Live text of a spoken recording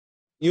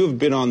You've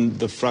been on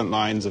the front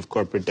lines of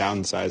corporate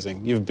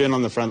downsizing. You've been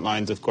on the front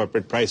lines of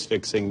corporate price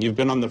fixing. You've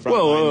been on the front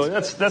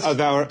lines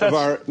of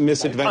our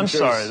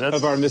misadventures. I'm sorry,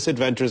 of our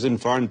misadventures in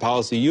foreign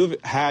policy. You've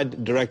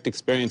had direct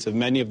experience of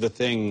many of the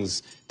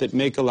things that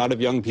make a lot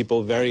of young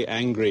people very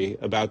angry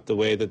about the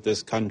way that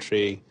this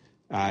country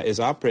is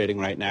operating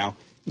right now.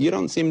 You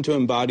don't seem to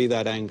embody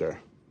that anger.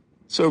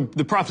 So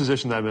the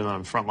proposition that I've been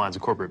on the front lines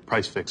of corporate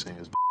price fixing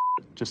is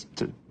just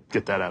to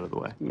get that out of the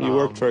way. You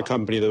worked for a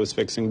company that was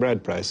fixing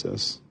bread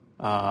prices.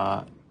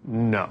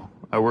 No.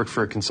 I worked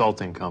for a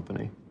consulting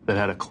company that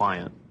had a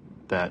client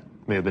that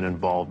may have been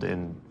involved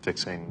in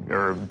fixing,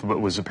 or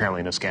was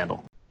apparently in a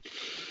scandal.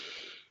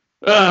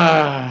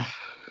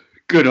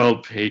 Good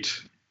old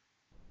Pete.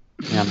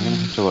 Yeah, I'm going to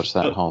have to watch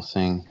that whole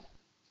thing.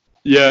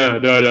 Yeah,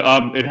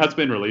 no, it hasn't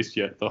been released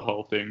yet, the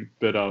whole thing,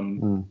 but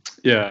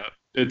yeah,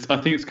 I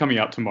think it's coming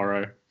out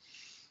tomorrow.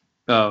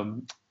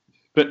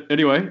 But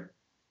anyway,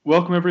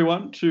 welcome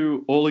everyone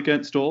to All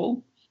Against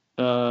All.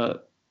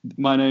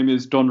 My name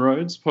is Don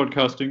Rhodes,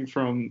 podcasting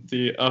from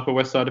the Upper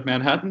West Side of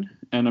Manhattan,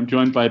 and I'm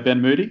joined by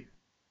Ben Moody.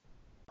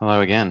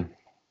 Hello again.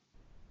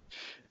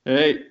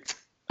 Hey.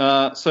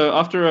 So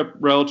after a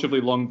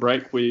relatively long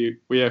break, we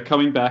are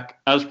coming back,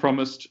 as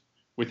promised,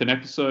 with an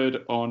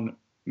episode on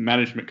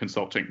management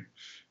consulting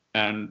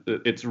and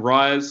its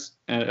rise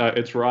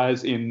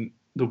in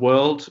the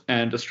world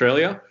and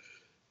Australia.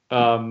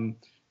 And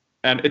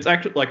it's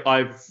actually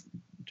I've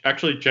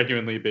actually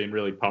genuinely been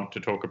really pumped to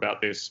talk about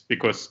this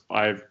because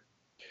I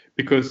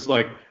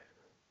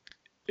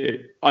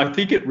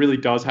think it really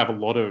does have a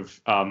lot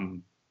of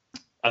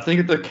I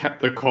think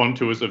the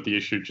contours of the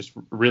issue just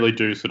really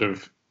do sort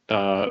of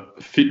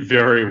fit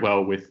very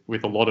well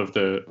with a lot of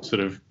the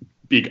sort of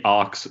big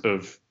arcs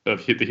of the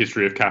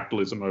history of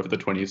capitalism over the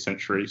 20th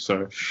century.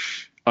 So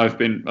I've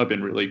been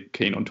really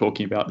keen on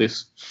talking about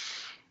this.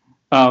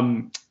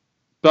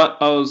 But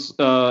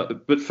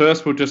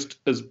first we'll just,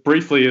 as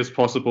briefly as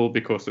possible,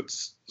 because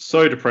it's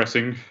so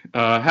depressing,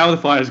 how are the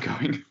fires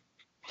going?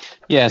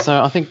 Yeah,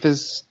 so I think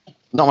there's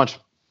not much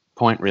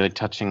point really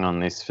touching on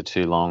this for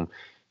too long.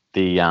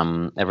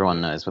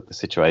 Everyone knows what the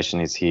situation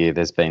is here.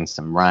 There's been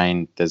some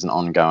rain. There's an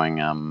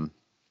ongoing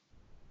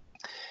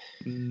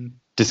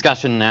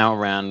discussion now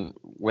around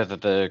whether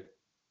the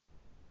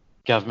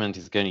government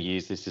is going to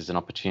use this as an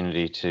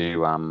opportunity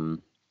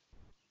to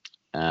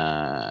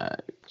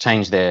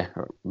change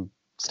their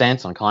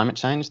stance on climate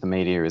change. The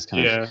media is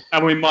kind of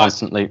and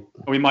constantly.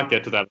 We might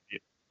get to that.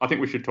 I think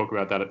we should talk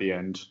about that at the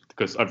end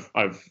because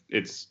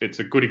it's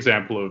a good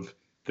example of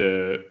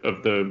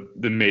the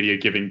media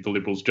giving the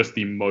Liberals just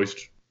the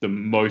most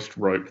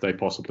rope they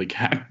possibly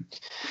can.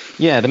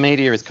 Yeah, the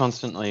media is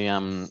constantly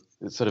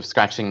sort of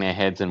scratching their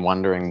heads and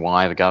wondering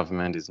why the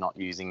government is not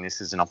using this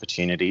as an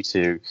opportunity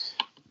to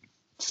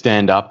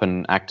stand up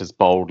and act as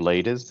bold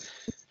leaders.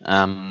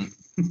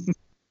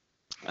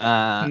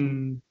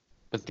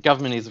 But the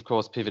government is, of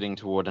course, pivoting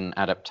toward an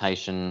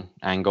adaptation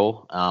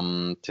angle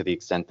to the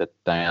extent that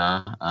they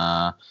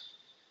are.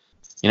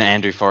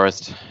 Andrew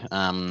Forrest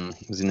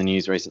was in the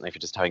news recently for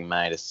just having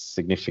made a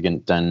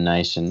significant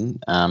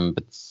donation,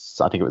 but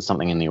I think it was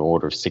something in the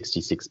order of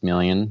 66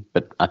 million,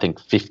 but I think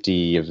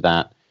 50 of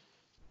that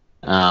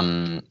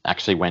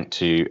actually went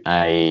to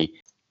a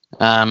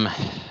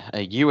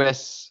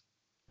US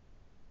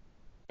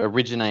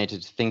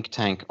originated think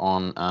tank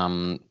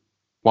on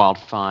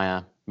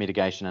wildfire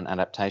mitigation and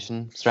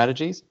adaptation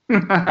strategies,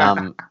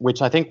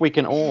 which I think we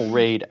can all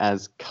read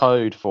as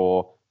code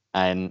for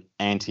an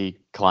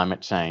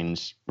anti-climate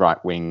change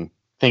right-wing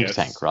think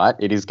tank, right?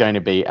 It is going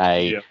to be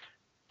a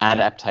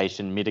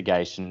adaptation,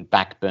 mitigation,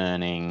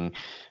 backburning,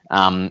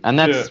 and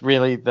that's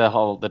really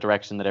the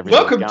direction that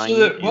everyone's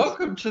going.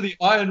 Welcome to the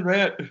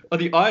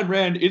Ayn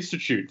Rand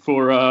Institute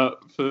for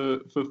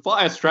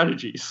fire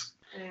strategies.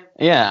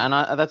 Yeah,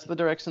 and that's the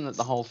direction that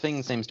the whole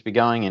thing seems to be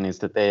going in, is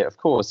that they're, of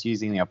course,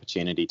 using the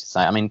opportunity to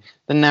say, I mean,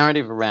 the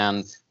narrative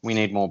around we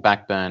need more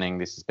backburning,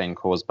 this has been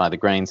caused by the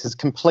Greens, has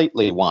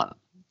completely won.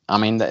 I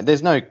mean,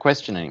 there's no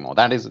question anymore.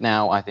 That is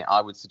now, I think,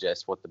 I would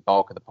suggest what the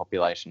bulk of the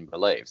population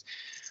believes,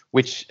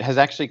 which has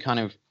actually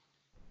kind of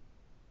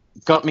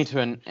got me to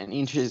an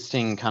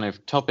interesting kind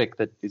of topic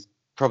that is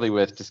probably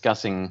worth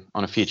discussing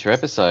on a future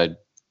episode,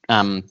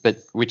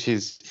 but which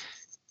is,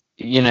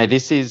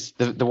 this is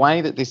the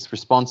way that this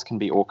response can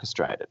be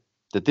orchestrated,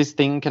 that this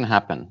thing can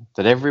happen,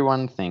 that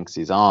everyone thinks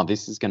is,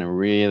 this is going to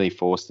really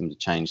force them to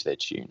change their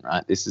tune,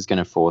 right? This is going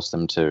to force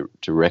them to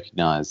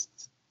recognise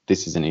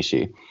this is an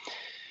issue.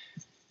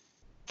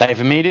 They've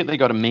immediately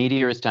got a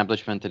media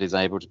establishment that is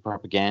able to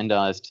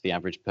propagandise to the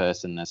average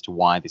person as to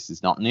why this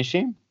is not an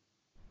issue.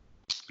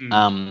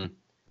 And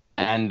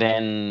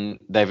then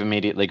they've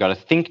immediately got a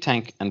think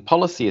tank and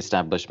policy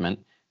establishment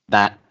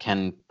that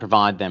can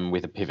provide them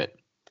with a pivot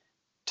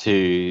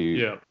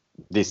to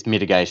this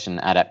mitigation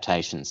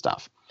adaptation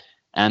stuff.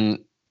 And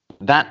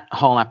that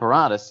whole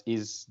apparatus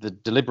is the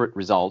deliberate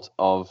result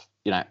of,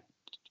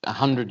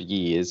 100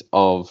 years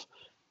of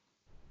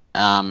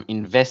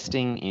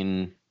investing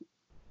in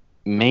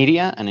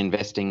media and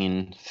investing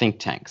in think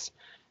tanks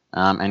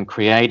and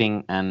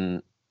creating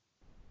an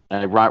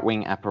a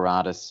right-wing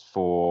apparatus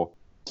for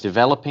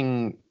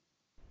developing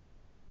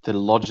the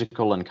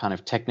logical and kind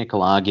of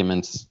technical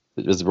arguments,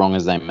 as wrong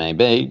as they may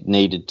be,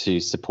 needed to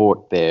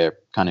support their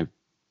kind of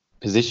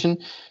position,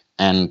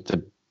 and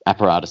the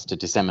apparatus to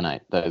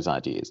disseminate those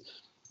ideas.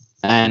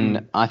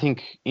 And I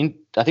think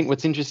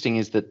what's interesting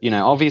is that,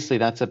 obviously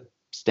that's a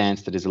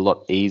stance that is a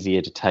lot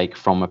easier to take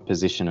from a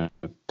position of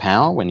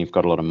power when you've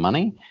got a lot of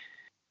money.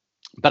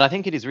 But I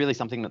think it is really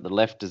something that the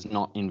left does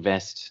not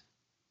invest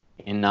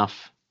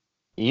enough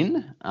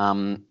in.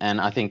 And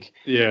I think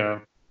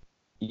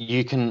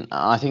you can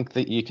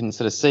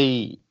sort of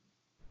see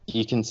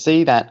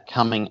that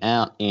coming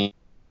out in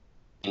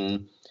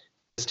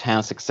just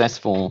how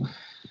successful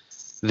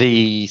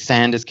the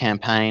Sanders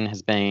campaign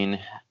has been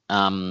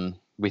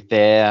with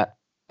their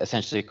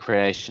essentially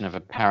creation of a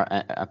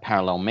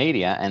parallel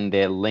media, and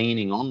they're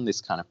leaning on this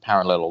kind of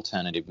parallel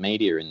alternative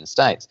media in the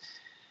States.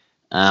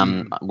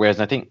 Whereas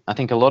I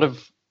think a lot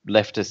of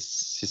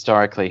leftists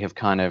historically have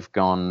kind of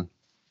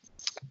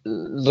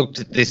looked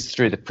at this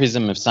through the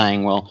prism of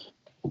saying, well,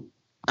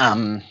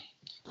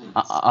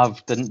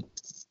 of the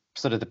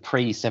sort of the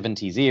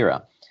pre-70s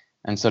era,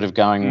 and sort of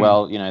going,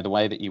 well, the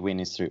way that you win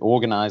is through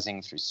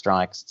organising, through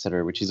strikes,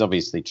 etc., which is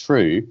obviously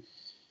true,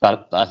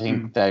 but I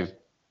think they've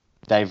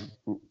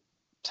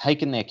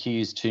taken their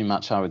cues too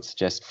much, I would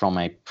suggest, from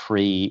a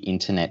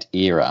pre-internet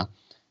era,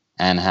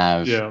 and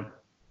have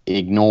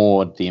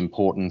ignored the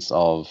importance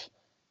of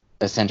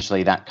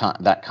essentially that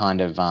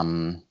kind of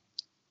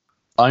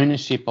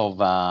ownership of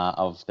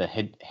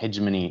the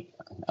hegemony,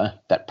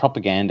 that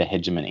propaganda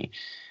hegemony.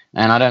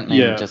 And I don't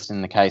mean just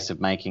in the case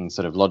of making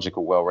sort of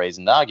logical,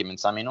 well-reasoned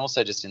arguments. I mean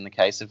also just in the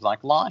case of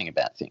like lying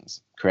about things,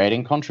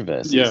 creating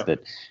controversies that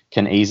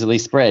can easily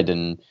spread,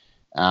 and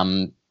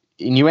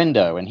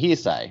innuendo and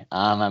hearsay.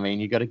 I mean,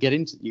 you got to be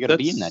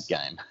in that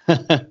game.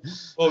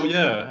 Well,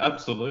 yeah,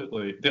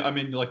 absolutely. I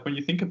mean, like when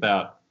you think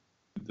about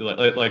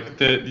like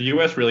the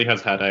US really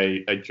has had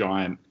a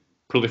giant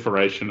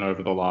proliferation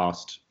over the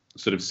last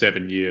sort of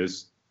 7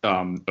 years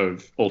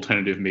of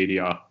alternative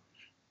media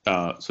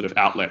sort of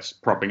outlets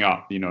propping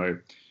up,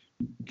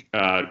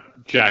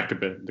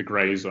 Jacobin, The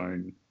Grey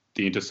Zone,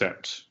 The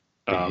Intercept,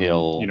 The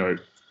Hill,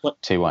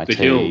 TYT. The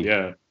Hill,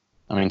 yeah.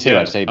 I mean,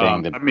 TYT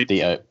being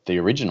the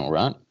original,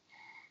 right?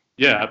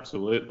 Yeah,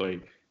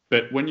 absolutely.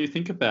 But when you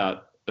think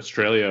about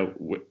Australia,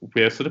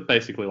 we're sort of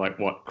basically like,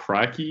 what,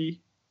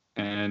 Crikey,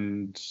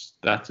 and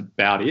that's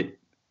about it.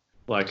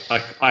 Like,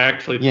 I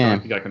actually don't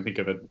think I can think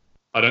of it.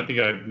 I don't think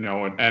I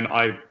know it.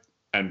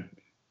 And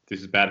this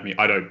is bad of me,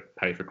 I don't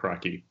pay for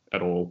Crikey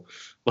at all.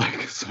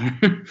 Like, so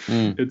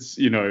it's,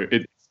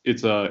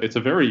 it's a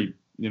very,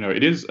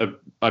 it is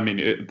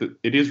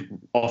it is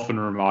often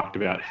remarked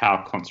about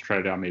how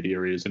concentrated our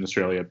media is in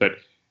Australia, but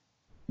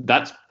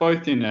that's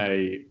both in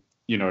a,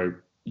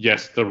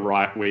 yes, the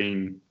right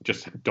wing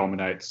just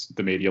dominates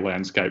the media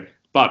landscape,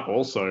 but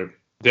also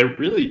there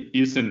really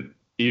isn't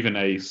even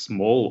a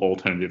small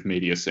alternative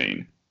media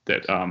scene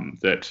that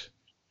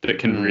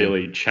can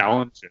really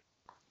challenge it.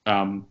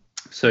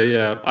 So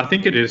yeah, I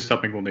think it is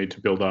something we'll need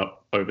to build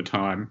up over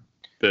time.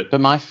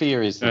 But my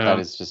fear is that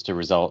is just a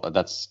result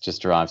that's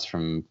just derives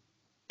from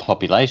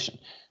population.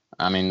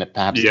 I mean, that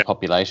perhaps the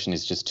population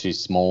is just too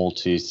small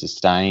to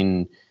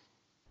sustain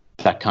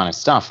that kind of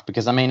stuff.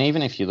 Because I mean,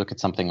 even if you look at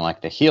something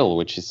like The Hill,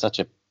 which is such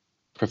a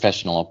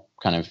professional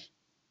kind of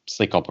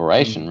slick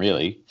operation,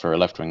 really, for a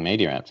left-wing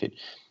media outfit.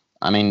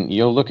 I mean,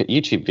 you'll look at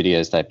YouTube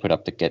videos they put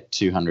up that get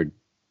 200,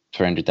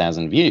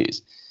 300,000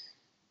 views.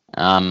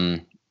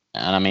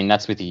 And I mean,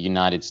 that's with the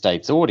United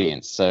States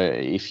audience. So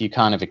if you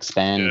kind of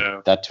expand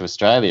that to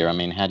Australia, I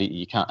mean, how do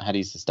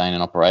you sustain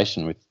an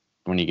operation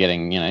when you're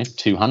getting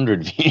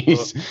 200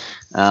 views?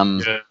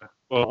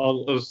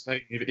 Well, I was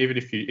saying, even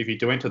if you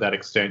do it to that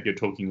extent, you're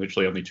talking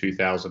literally only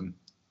 2,000,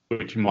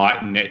 which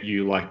might net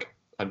you like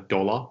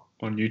 $1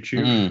 on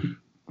YouTube.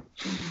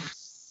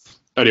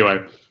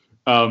 Anyway,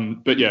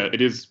 but yeah,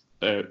 it is.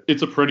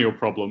 It's a perennial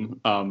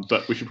problem,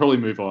 but we should probably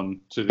move on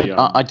to the.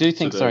 I do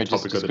think. Sorry,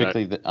 just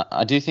quickly.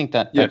 I do think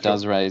that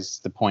does raise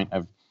the point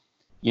of,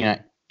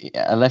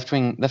 a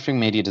left-wing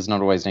media does not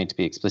always need to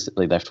be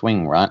explicitly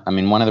left-wing, right? I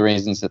mean, one of the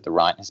reasons that the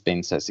right has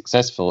been so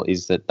successful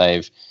is that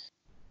they've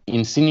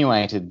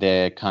insinuated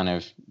their kind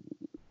of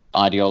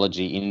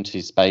ideology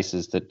into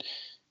spaces that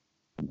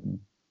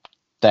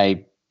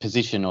they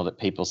position or that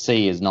people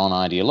see as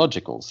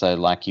non-ideological. So,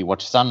 like, you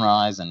watch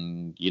Sunrise,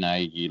 and you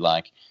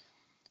like.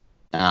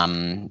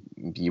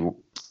 You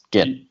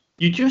get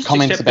you just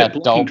comments accept about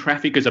that blocking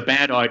traffic is a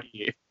bad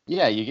idea.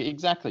 Yeah,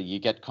 exactly. You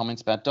get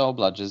comments about dole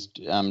bludgers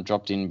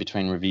dropped in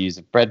between reviews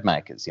of bread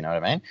makers. You know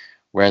what I mean?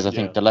 Whereas I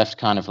think the left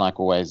kind of like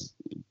always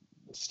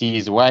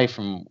steers away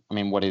from,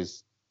 what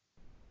is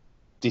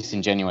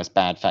disingenuous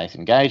bad faith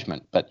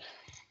engagement. But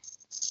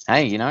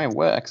hey, it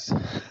works.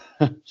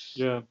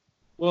 Yeah.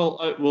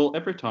 Well,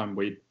 every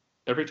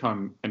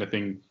time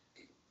anything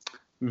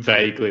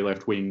vaguely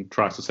left-wing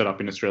tries to set up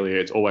in Australia,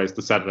 it's always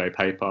the Saturday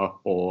paper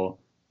or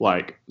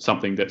like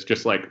something that's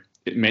just like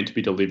meant to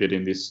be delivered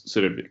in this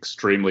sort of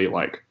extremely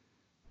like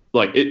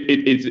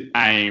it's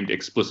aimed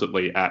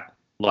explicitly at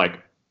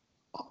like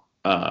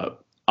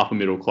upper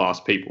middle class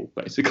people,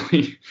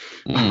 basically.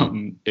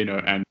 You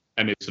know,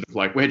 and it's sort of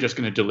like, we're just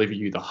going to deliver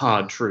you the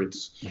hard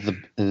truths. The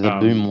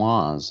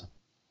boomoirs.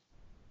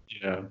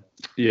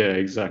 Yeah,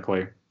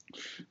 exactly.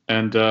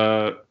 And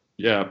it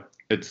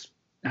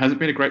hasn't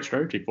been a great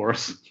strategy for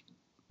us.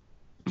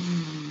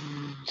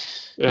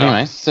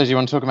 Anyway, so do you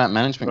want to talk about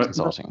management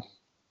consulting?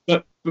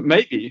 But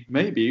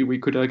maybe we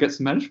could get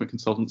some management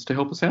consultants to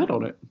help us out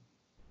on it.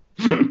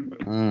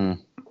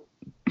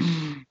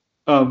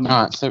 All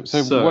right.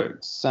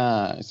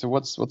 So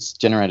what's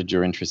generated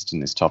your interest in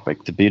this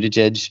topic? The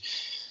Buttigieg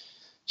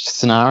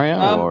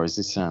scenario, or is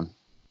this a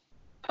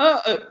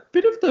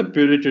bit of the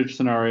Buttigieg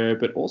scenario,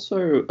 but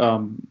also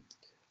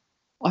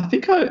I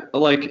think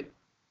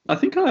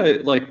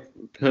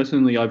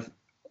personally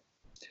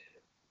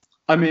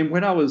I mean,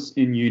 when I was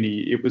in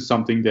uni, it was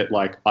something that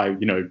like I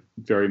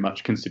very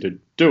much considered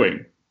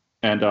doing,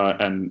 and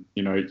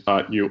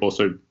you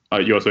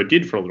also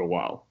did for a little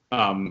while,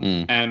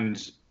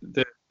 and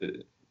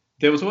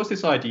there was always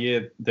this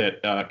idea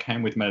that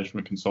came with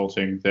management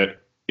consulting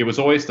that it was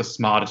always the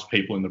smartest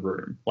people in the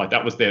room. Like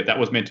that was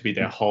meant to be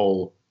their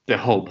whole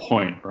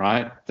point,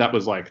 right?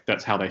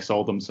 That's how they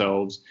sold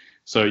themselves.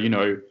 So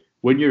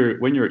when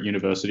you're at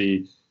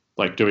university,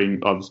 like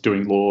I was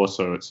doing law,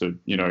 so it's a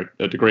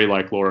degree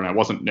like law, and I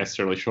wasn't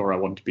necessarily sure I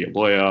wanted to be a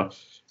lawyer.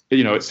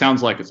 It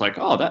sounds like it's like,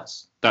 oh,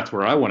 that's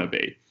where I want to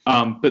be.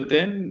 But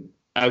then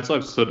as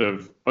I've sort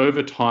of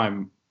over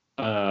time,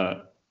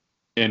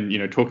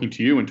 and talking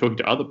to you and talking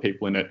to other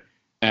people in it,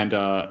 and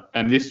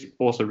this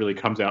also really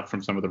comes out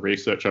from some of the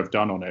research I've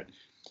done on it.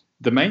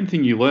 The main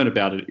thing you learn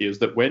about it is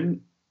that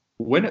when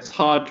it's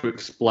hard to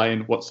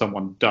explain what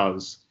someone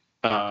does,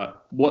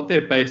 what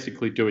they're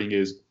basically doing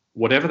is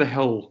whatever the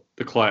hell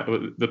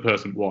the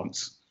person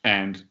wants,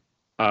 and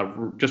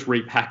just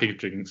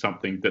repackaging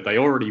something that they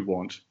already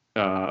want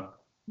to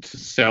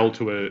sell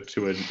to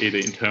an either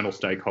internal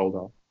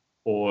stakeholder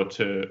or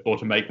to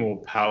make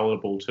more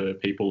palatable to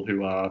people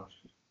who are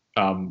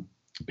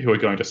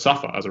going to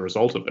suffer as a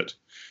result of it,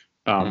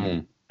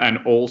 and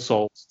all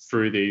sold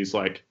through these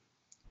like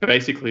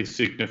basically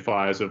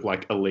signifiers of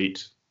like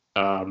elite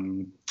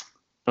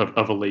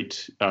of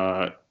elite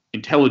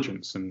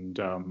intelligence and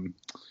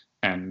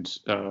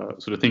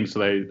sort of things. So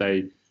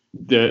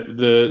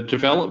the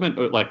development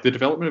of the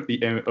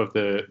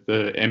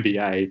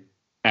MBA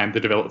and the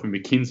development of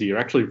McKinsey are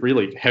actually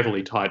really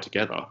heavily tied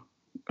together,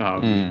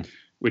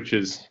 which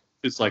is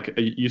like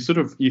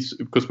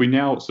because we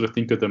now sort of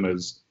think of them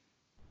as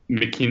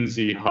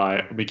McKinsey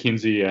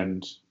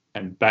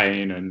and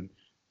Bain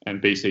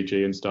and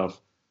BCG and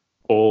stuff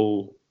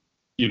all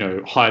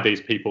hire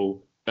these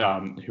people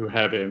who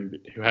have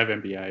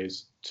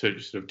MBAs to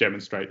sort of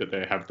demonstrate that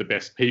they have the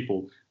best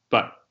people,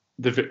 but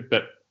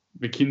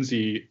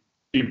McKinsey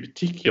in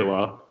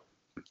particular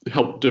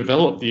helped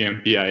develop the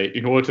MBA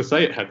in order to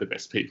say it had the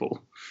best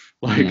people.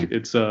 Like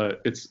it's a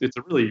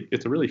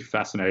really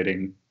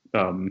fascinating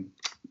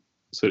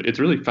it's a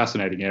really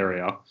fascinating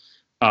area,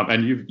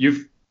 and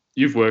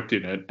you've worked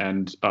in it,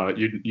 and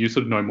you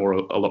sort of know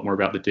a lot more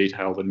about the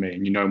detail than me,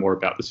 and you know more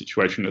about the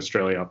situation in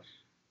Australia.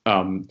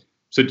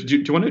 So do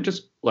you want to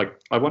just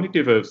I want to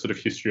give a sort of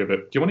history of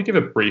it. Do you want to give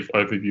a brief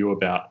overview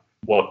about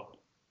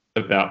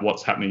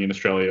what's happening in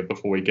Australia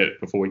before we get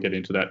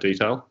into that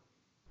detail?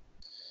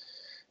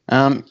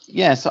 So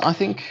I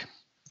think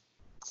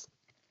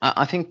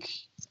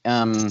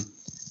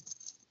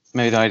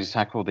maybe the way to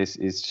tackle this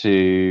is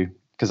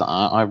because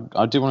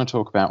I do want to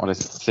talk about what I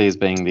see as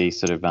being the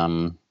sort of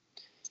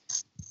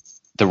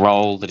the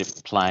role that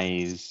it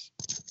plays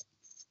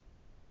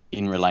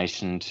in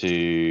relation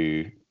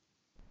to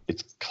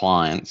its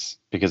clients,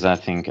 because I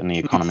think, and the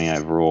economy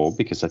overall,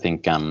 because I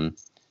think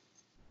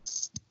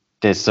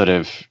there's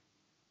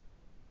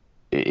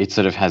it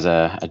sort of has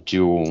a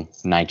dual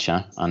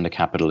nature under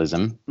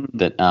capitalism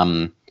that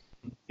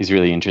is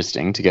really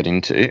interesting to get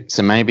into.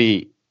 So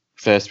maybe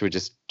first we'll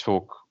just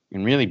talk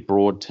in really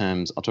broad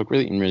terms. I'll talk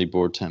really in really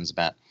broad terms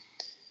about.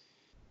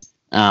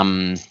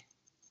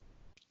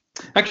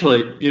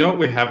 Actually, you know what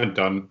we haven't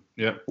done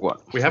yet?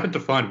 What? We haven't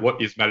defined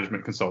what is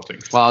management consulting.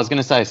 Well, I was going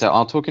to say, so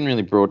I'll talk in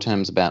really broad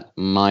terms about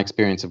my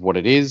experience of what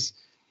it is,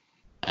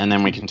 and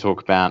then we can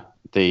talk about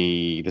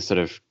the sort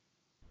of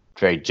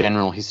very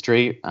general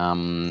history,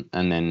 and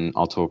then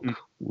I'll talk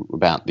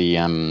about the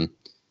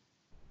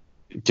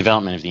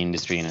development of the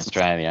industry in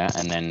Australia,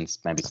 and then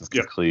maybe some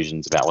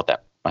conclusions about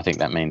what I think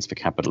that means for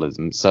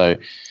capitalism. So,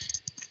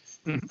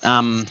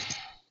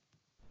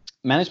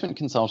 management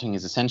consulting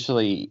is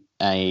essentially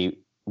a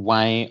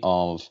way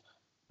of,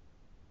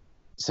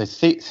 so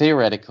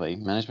theoretically,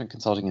 management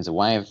consulting is a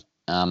way of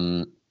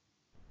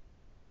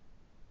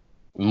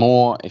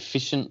more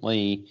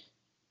efficiently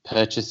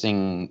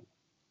purchasing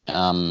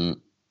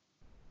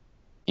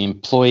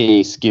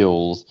employee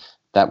skills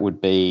that would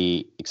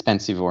be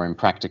expensive or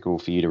impractical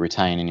for you to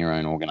retain in your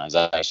own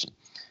organisation.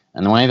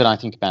 And the way that I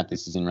think about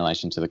this is in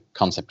relation to the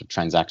concept of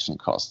transaction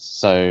costs.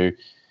 So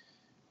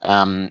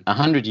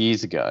 100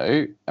 years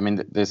ago, I mean,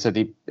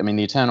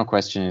 the eternal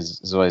question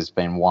has always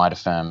been, why do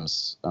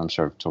firms, I'm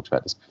sure I've talked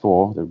about this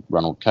before, the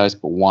Ronald Coase,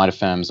 but why do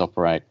firms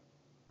operate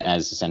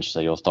as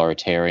essentially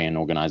authoritarian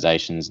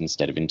organisations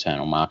instead of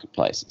internal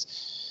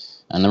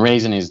marketplaces? And the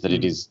reason is that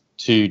it is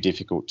too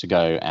difficult to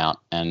go out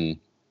and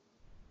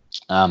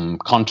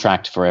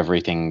contract for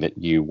everything that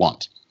you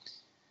want.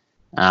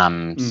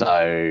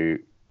 So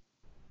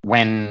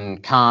when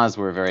cars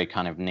were a very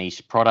kind of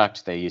niche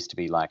product, there used to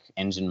be like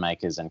engine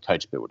makers and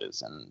coach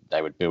builders, and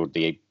they would build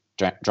the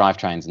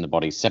drivetrains and the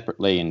bodies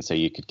separately, and so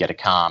you could get a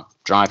car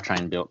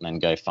drivetrain built and then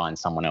go find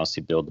someone else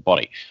who'd build the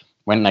body.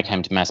 When they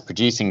came to mass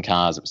producing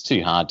cars, it was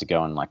too hard to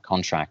go and like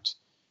contract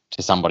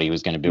to somebody who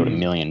was going to build 1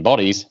 million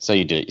bodies, so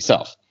you did it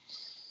yourself.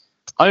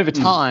 Over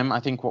time, I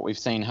think what we've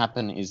seen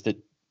happen is that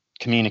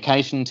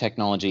communication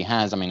technology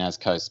has, I mean, as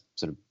Coase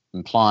sort of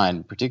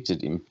implicitly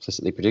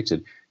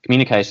predicted,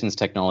 communications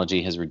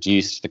technology has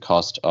reduced the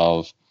cost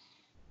of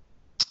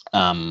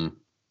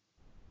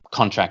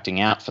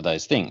contracting out for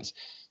those things.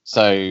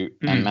 So,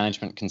 and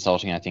management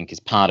consulting, I think, is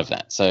part of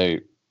that. So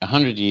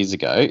 100 years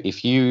ago,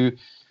 if you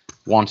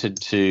wanted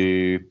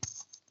to,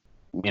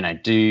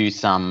 do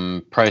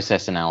some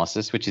process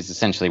analysis, which is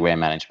essentially where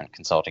management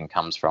consulting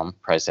comes from,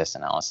 process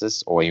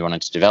analysis, or you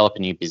wanted to develop a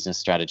new business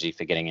strategy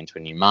for getting into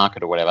a new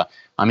market or whatever,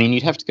 I mean,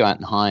 you'd have to go out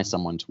and hire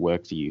someone to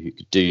work for you who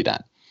could do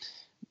that.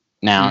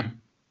 Now,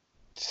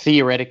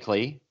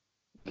 theoretically,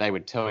 they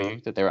would tell you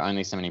that there are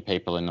only so many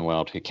people in the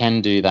world who can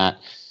do that,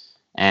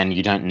 and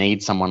you don't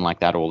need someone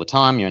like that all the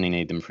time. You only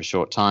need them for a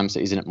short time. So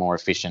isn't it more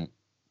efficient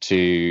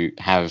to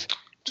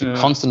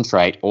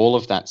concentrate all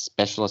of that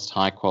specialist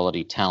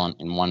high-quality talent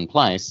in one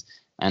place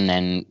and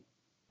then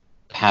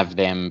have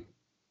them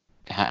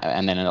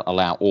and then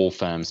allow all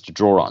firms to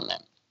draw on them,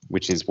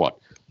 which is what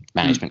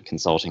management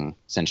consulting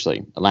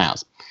essentially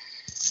allows.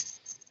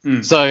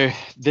 So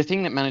the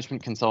thing that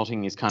management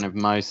consulting is kind of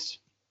most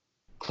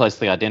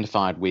closely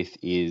identified with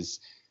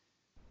is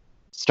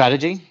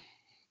strategy,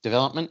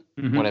 development,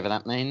 whatever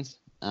that means.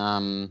 I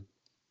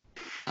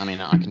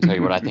mean, I can tell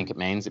you what I think it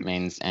means. It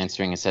means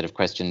answering a set of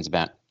questions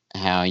about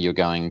how you're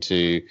going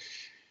to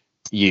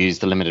use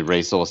the limited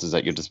resources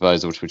at your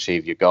disposal to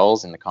achieve your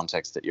goals in the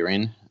context that you're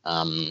in,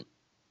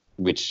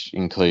 which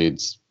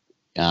includes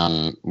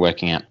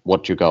working out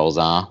what your goals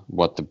are,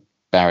 what the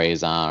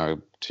barriers are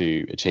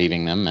to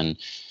achieving them, and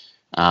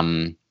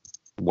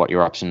what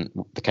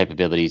the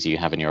capabilities you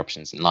have and your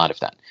options in light of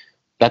that.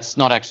 That's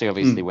not actually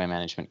obviously where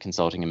management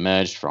consulting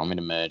emerged from. It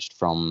emerged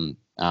from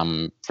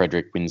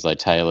Frederick Winslow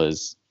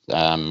Taylor's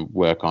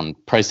work on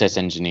process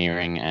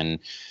engineering and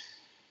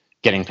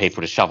getting people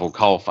to shovel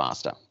coal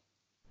faster.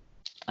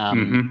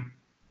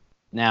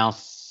 Now,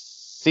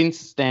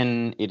 since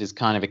then, it has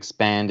kind of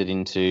expanded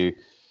into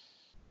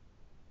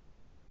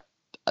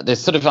I'd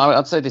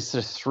say there's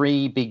sort of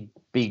three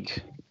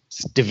big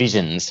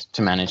divisions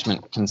to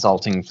management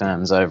consulting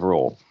firms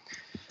overall.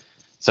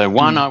 So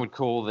one I would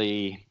call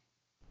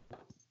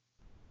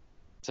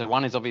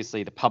one is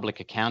obviously the public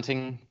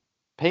accounting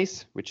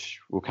piece, which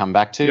we'll come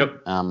back to.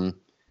 Yep.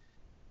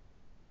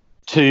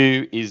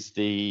 Two is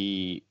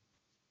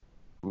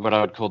what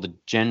I would call the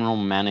general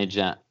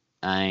manager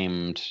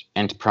aimed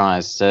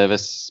enterprise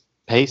service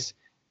piece,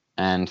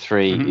 and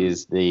three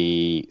is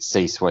the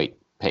C-suite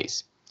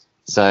piece.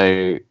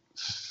 So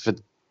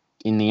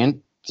in the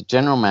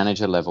general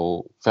manager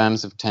level,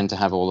 firms tend to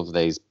have all of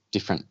these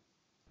different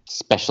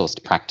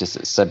specialist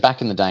practices. So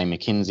back in the day,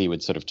 McKinsey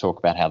would sort of talk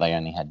about how they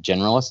only had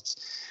generalists.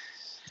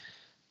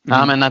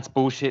 And that's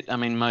bullshit. I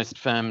mean,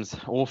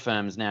 all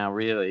firms now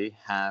really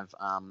have,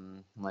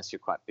 unless you're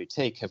quite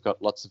boutique, have got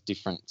lots of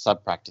different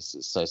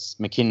sub-practices. So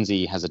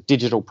McKinsey has a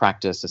digital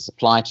practice, a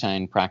supply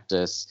chain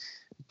practice,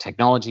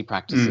 technology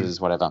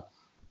practices, whatever.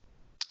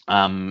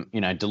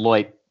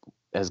 Deloitte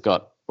has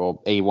got, or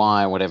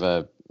EY,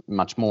 whatever,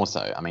 much more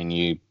so. I mean,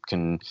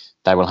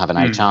 they will have an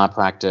HR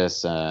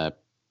practice,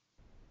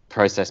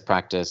 process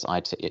practice,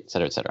 IT, et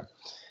cetera, et cetera.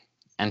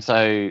 And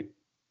so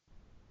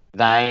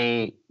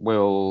they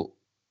will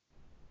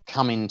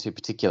come into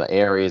particular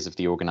areas of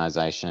the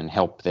organization and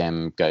help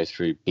them go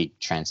through big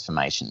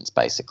transformations,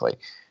 basically.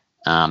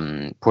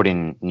 Put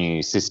in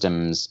new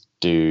systems,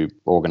 do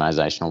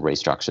organizational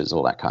restructures,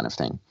 all that kind of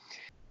thing.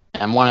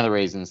 And one of the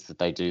reasons that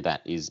they do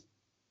that is,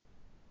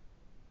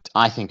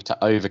 I think,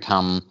 to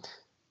overcome,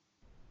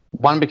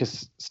 one,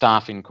 because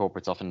staff in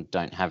corporates often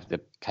don't have the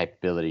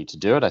capability to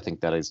do it. I think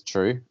that is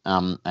true.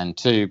 And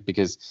two,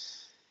 because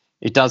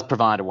it does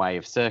provide a way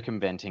of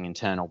circumventing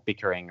internal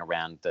bickering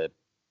around the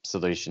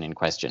solution in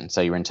question.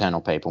 So your internal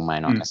people may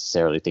not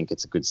necessarily think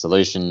it's a good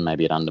solution.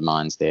 Maybe it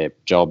undermines their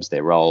jobs,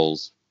 their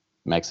roles,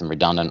 makes them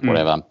redundant,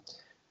 whatever.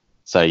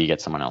 So you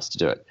get someone else to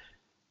do it.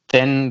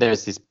 Then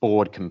there's this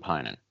board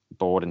component,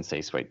 board and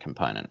C-suite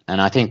component.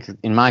 And I think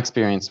in my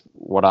experience,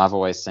 what I've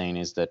always seen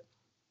is that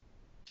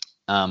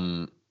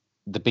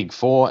the big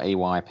four, EY,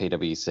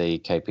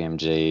 PwC,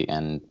 KPMG,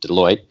 and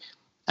Deloitte,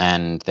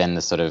 and then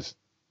the sort of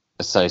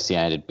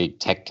associated big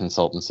tech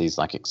consultancies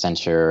like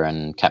Accenture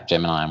and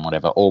Capgemini and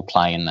whatever, all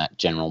play in that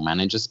general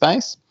manager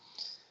space.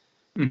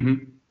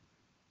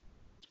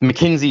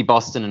 McKinsey,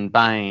 Boston, and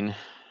Bain,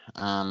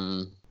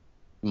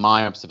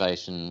 my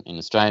observation in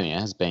Australia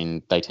has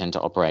been they tend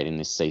to operate in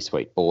this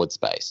C-suite board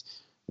space,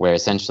 where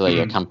essentially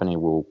a company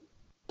will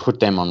put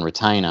them on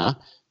retainer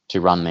to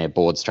run their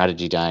board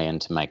strategy day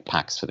and to make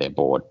packs for their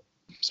board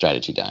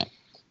strategy day,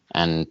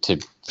 and to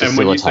facilitate. And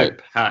when you say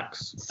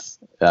packs,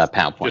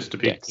 PowerPoint just to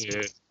be decks.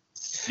 clear,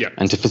 yeah,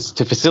 and to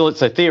facilitate.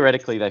 So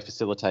theoretically, they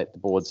facilitate the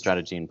board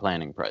strategy and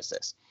planning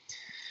process.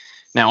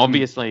 Now,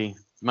 obviously,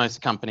 most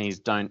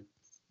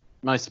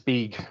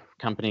big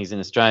companies in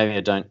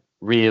Australia don't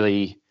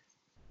really,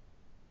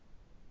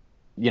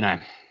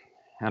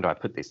 how do I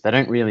put this? They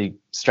don't really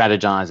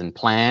strategize and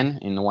plan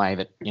in the way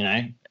that,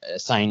 a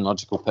sane,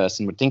 logical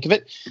person would think of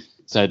it.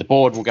 So the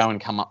board will go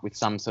and come up with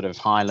some sort of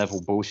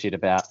high-level bullshit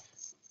about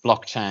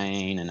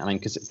blockchain. And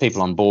because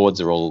people on boards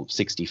are all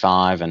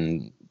 65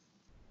 and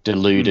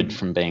deluded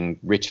from being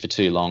rich for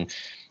too long. And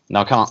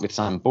they'll come up with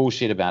some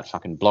bullshit about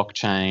fucking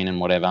blockchain and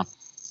whatever.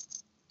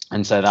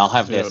 And so they'll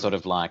have their sort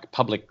of like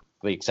publicly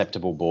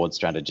acceptable board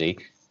strategy.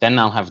 Then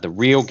they'll have the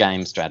real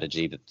game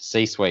strategy that the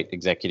C-suite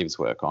executives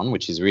work on,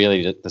 which is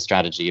really the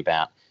strategy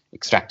about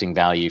extracting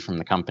value from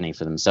the company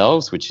for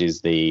themselves, which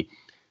is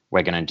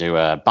we're going to do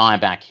a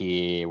buyback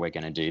here, we're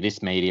going to do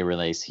this media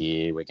release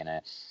here, we're going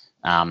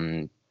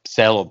to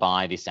sell or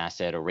buy this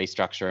asset or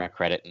restructure our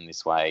credit in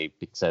this way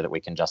so that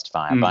we can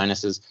justify our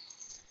bonuses.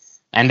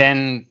 And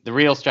then the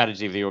real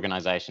strategy of the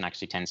organisation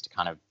actually tends to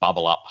kind of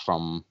bubble up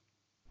from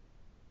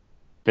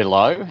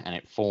below, and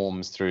it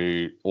forms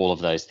through all of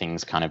those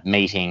things kind of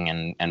meeting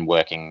and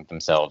working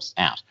themselves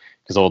out,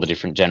 because all the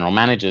different general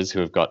managers who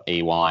have got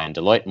EY and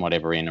Deloitte and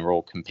whatever in are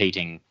all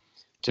competing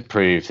to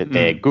prove that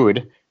they're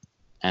good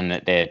and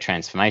that their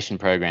transformation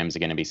programs are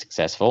going to be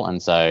successful.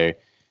 And so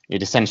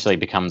it essentially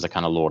becomes a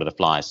kind of Lord of the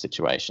Flies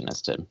situation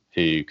as to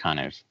who kind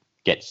of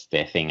gets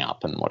their thing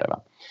up and whatever.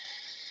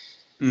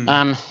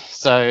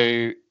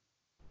 So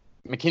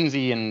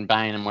McKinsey and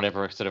Bain and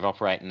whatever sort of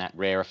operate in that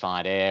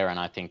rarefied air, and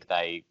I think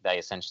they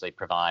essentially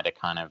provide a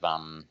kind of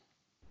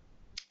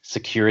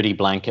security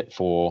blanket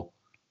for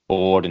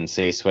board and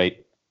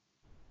C-suite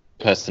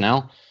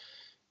personnel.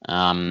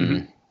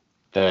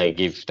 They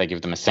give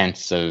them a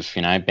sense of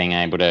being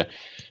able to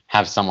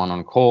have someone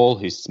on call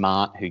who's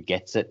smart, who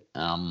gets it,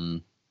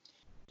 and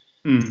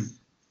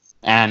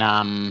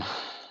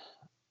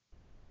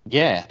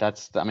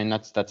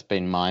that's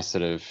been my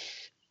sort of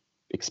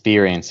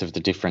experience of the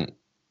different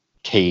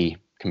key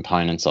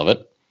components of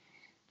it.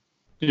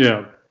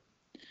 Yeah.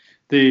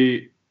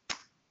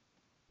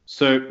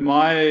 So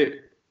my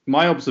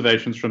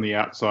observations from the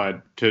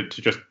outside to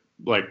just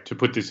like to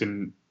put this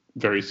in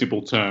very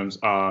simple terms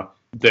are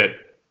that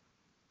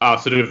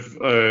sort of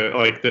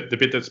like the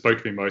bit that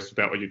spoke to me most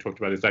about what you talked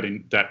about is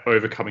that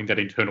overcoming that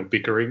internal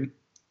bickering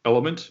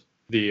element,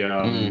 the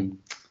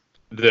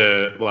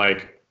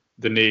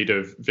need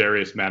of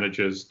various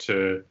managers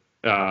to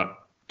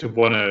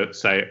want to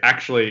say,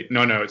 actually,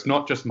 no, it's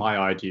not just my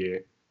idea.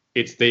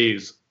 It's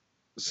these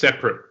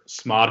separate,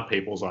 smarter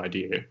people's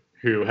idea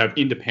who have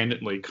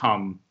independently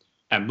come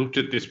and looked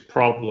at this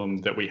problem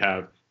that we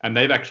have, and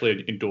they've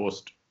actually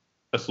endorsed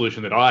a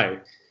solution that I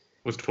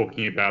was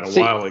talking about a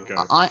while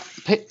ago.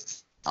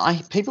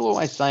 People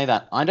always say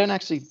that.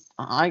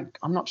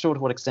 I'm not sure to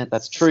what extent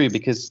that's true,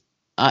 because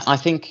I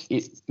think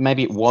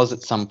maybe it was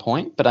at some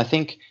point, but I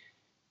think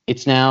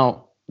it's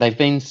now. They've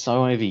been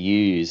so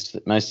overused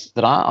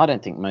that I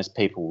don't think most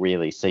people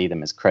really see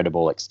them as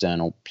credible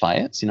external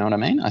players. You know what I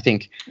mean? I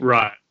think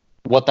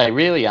what they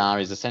really are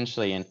is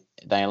essentially,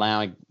 they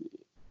allow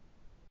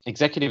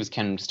executives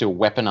can still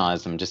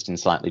weaponize them just in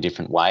slightly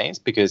different ways,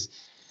 because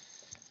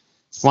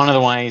one of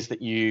the ways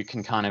that you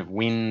can kind of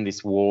win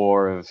this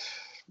war of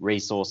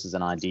resources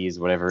and ideas,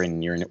 whatever,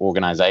 in your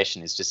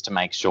organization is just to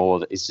make sure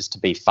that it's just to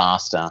be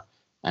faster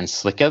and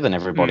slicker than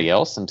everybody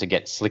else, and to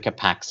get slicker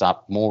packs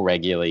up more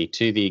regularly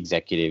to the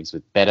executives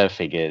with better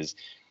figures,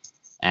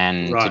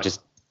 and to just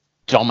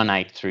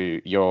dominate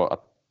through your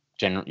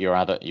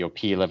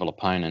peer level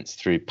opponents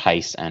through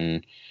pace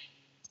and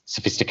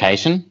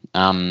sophistication.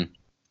 I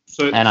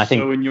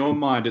think in your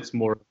mind, it's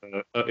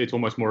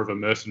almost more of a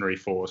mercenary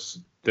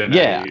force than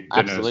a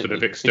sort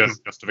of external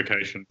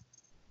justification.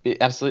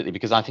 Absolutely,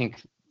 because I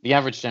think the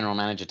average general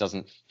manager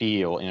doesn't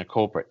feel, in a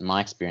corporate, in my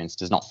experience,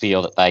 does not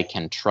feel that they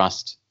can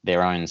trust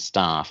their own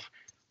staff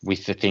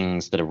with the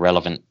things that are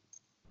relevant,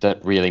 that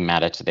really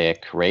matter to their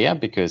career,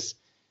 because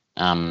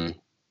they're,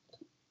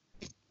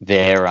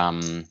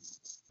 in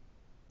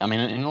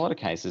a lot of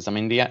cases,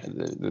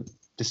 the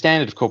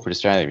standard of corporate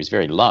Australia is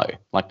very low.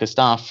 Like, the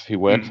staff who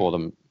work for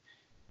them,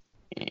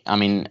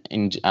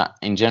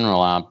 in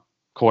general, are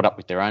caught up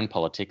with their own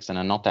politics and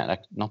are not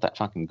that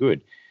fucking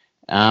good.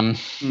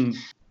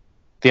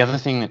 The other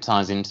thing that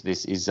ties into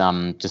this is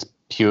just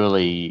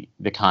purely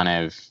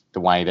the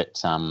way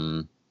that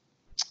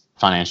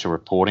financial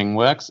reporting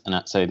works,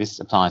 and so this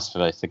applies for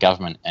both the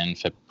government and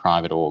for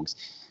private orgs,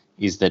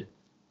 is that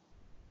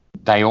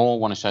they all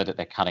want to show that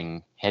they're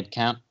cutting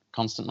headcount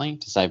constantly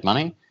to save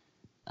money,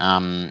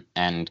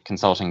 and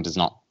consulting does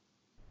not,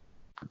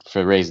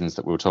 for reasons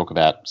that we'll talk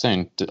about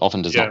soon,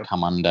 often does not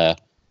come under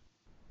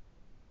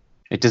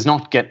it does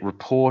not get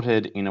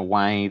reported in a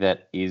way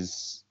that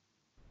is,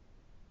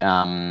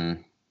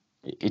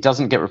 it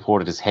doesn't get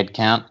reported as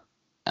headcount,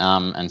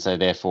 and so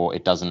therefore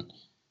it doesn't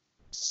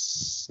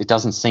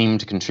seem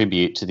to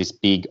contribute to this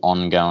big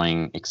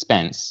ongoing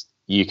expense.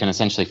 You can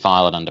essentially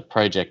file it under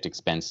project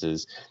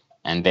expenses,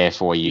 and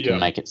therefore you can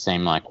make it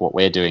seem like what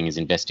we're doing is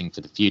investing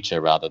for the future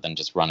rather than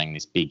just running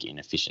this big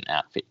inefficient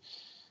outfit.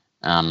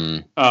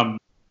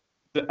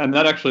 And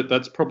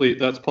that's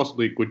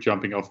possibly a good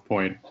jumping off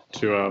point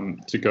to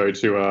go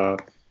to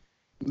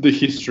the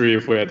history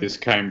of where this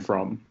came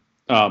from.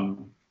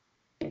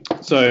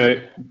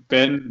 So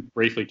Ben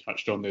briefly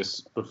touched on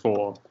this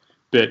before,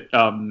 but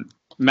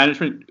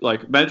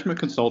management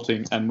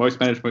consulting and most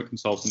management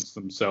consultants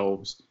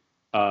themselves,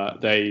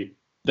 they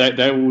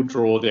will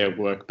draw their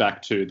work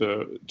back to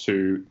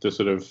the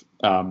sort of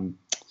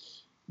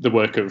the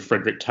work of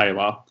Frederick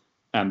Taylor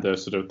and the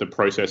sort of the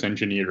process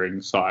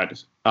engineering side.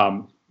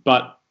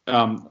 But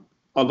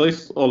at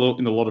least in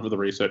a lot of the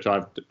research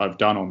I've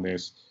done on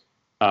this,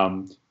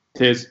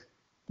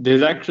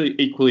 there's actually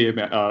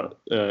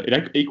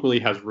it equally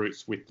has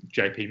roots with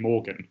J.P.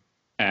 Morgan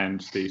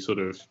and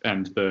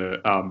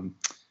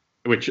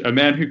which a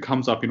man who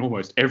comes up in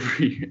almost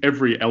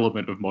every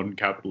element of modern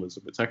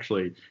capitalism. It's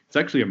actually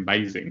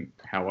amazing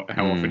how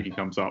often he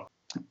comes up.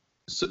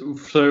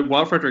 So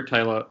while Frederick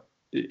Taylor,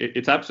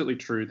 it's absolutely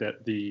true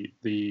that the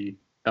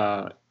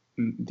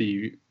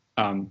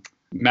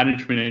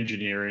management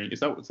engineering, is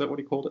that what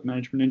he called it?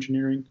 Management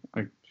engineering?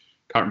 I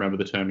can't remember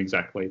the term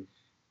exactly.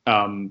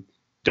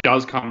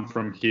 Does come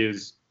from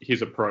his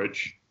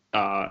approach.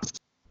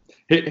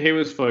 He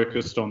was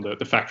focused on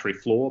the factory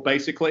floor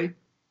basically,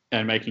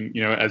 and making,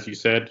 as you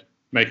said,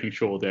 making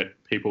sure that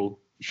people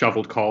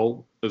shoveled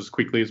coal as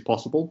quickly as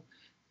possible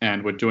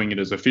and were doing it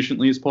as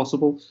efficiently as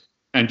possible.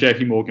 And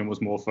JP Morgan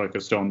was more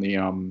focused on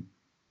the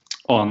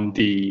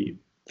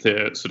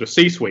sort of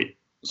C-suite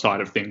side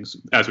of things,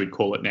 as we'd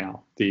call it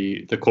now,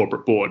 the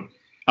corporate board.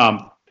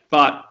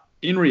 But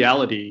in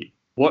reality,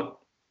 what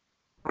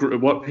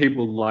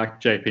people like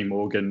JP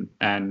Morgan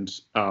and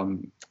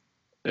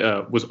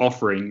was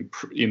offering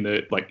in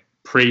the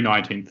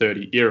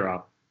pre-1930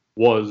 era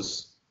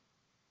was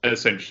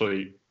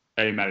essentially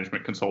a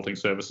management consulting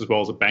service as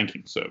well as a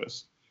banking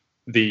service.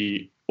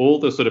 All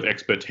the sort of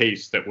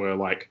expertise that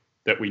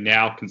we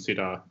now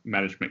consider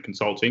management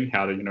consulting,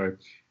 how to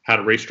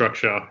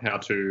restructure, how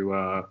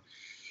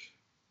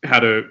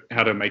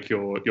to make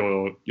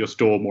your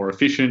store more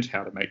efficient,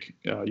 how to make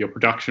your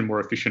production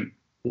more efficient,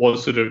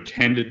 was sort of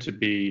tended to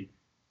be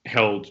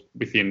held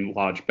within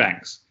large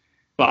banks.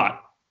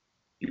 But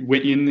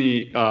during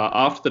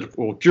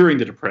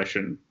the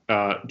Depression,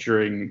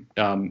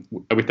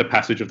 with the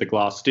passage of the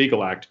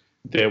Glass-Steagall Act,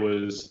 there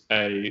was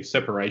a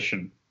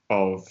separation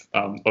of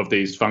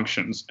these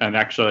functions, and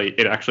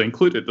it actually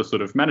included the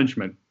sort of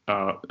management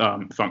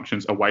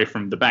functions away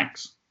from the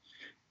banks.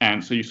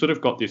 And so you sort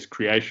of got this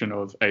creation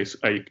of a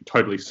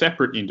totally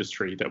separate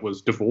industry that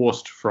was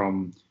divorced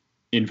from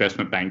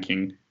investment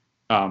banking,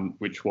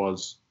 which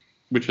has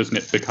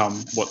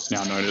become what's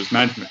now known as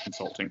management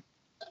consulting.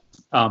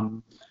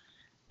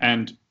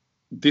 And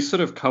this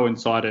sort of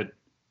coincided,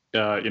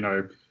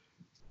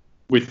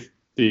 with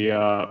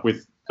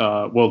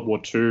World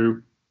War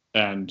II,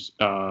 and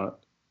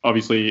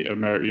obviously,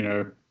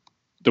 the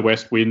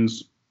West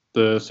wins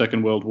the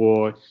Second World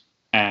War,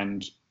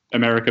 and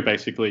America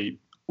basically,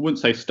 I wouldn't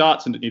say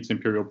starts its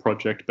imperial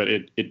project, but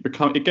it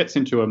gets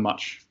into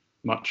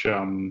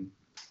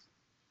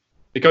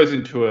it goes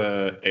into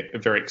a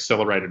very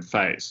accelerated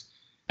phase.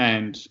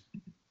 And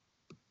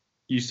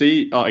you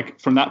see,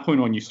 from that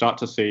point on, you start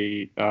to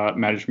see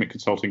management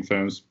consulting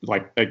firms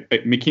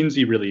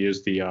McKinsey really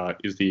is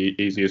the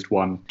easiest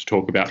one to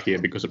talk about here,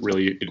 because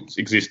it's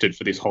existed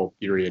for this whole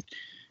period.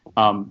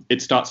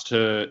 It starts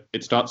to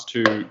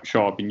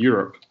show up in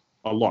Europe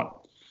a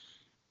lot,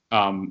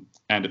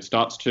 and it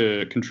starts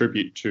to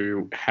contribute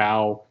to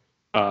how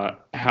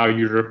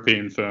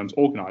European firms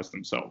organize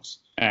themselves.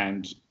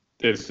 And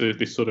there's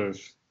this sort of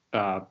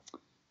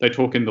they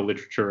talk in the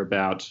literature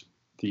about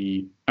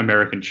the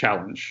American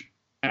challenge.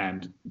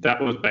 And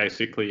that was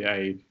basically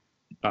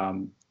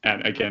and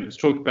again, it's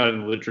talked about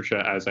in the literature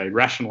as a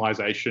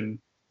rationalization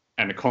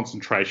and a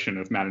concentration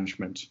of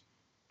management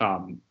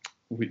of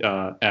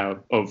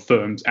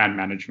firms and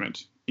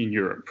management in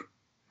Europe.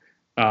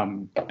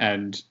 And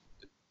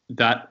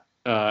that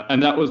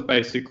was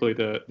basically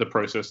the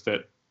process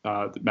that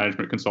the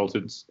management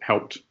consultants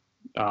helped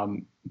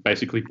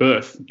basically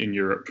birth in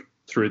Europe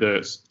through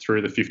the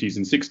 50s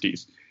and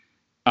 60s.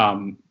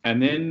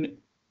 And then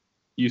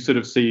you sort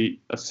of see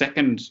a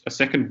second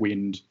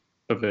wind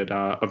of it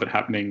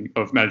happening,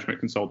 of management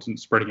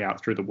consultants spreading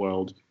out through the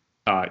world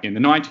in the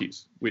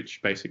 90s,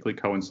 which basically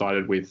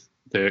coincided with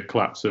the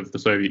collapse of the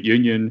Soviet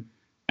Union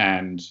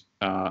and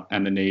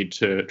the need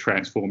to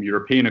transform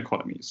European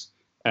economies.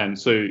 And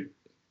so,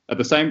 at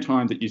the same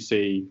time that you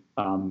see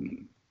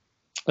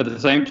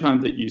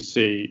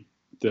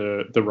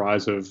the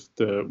rise of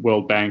the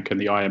World Bank and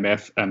the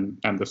IMF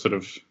and the sort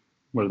of,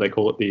 what do they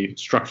call it, the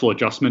structural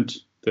adjustment,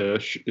 the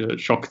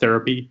shock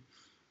therapy,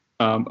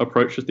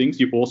 approach to things.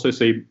 You also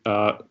see,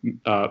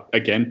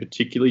 again,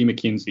 particularly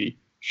McKinsey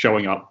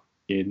showing up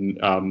in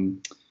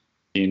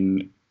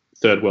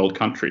third world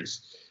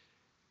countries.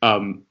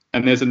 And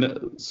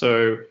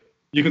so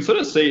you can sort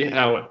of see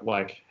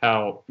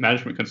how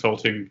management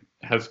consulting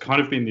has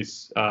kind of been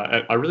this.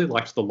 I really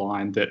liked the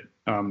line that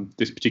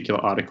this particular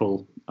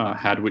article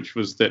had, which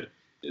was that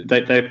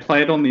they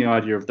played on the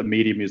idea of the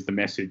medium is the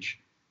message.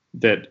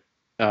 That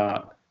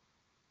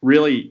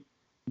really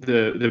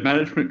the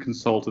management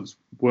consultants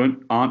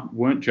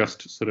weren't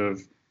just sort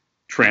of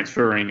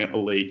transferring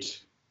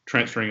elite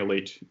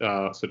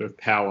sort of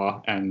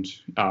power and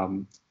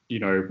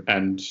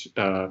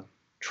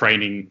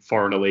training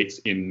foreign elites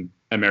in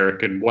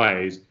American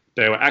ways.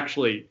 They were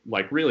actually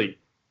really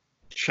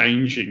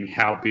changing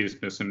how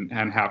business and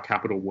how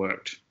capital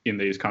worked in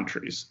these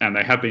countries, and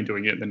they have been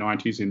doing it in the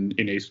 90s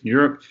in Eastern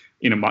Europe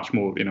in a much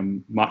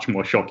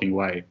more shocking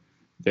way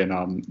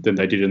than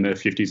they did in the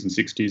 50s and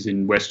 60s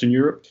in Western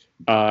Europe.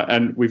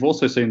 And we've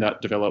also seen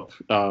that develop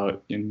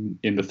in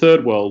the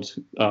third world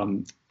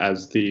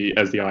as the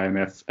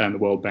IMF and the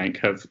World Bank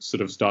have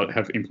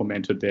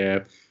implemented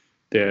their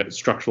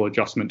structural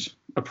adjustment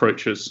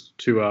approaches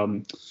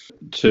to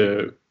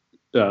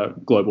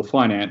global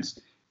finance.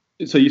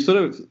 So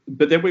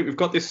but then we've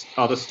got this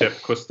other step,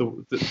 because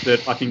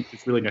that I think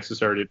is really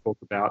necessary to talk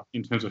about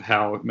in terms of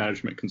how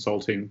management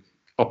consulting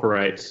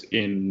operates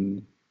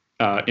in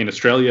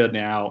Australia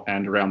now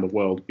and around the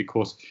world,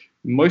 because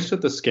most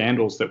of the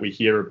scandals that we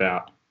hear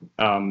about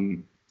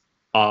aren't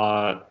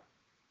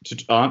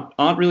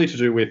really to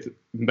do with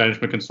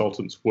management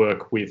consultants'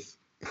 work with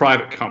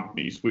private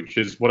companies, which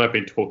is what I've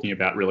been talking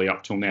about really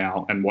up till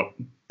now, and what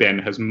Ben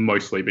has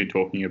mostly been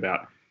talking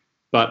about.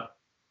 But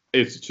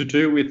it's to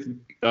do with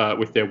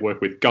their work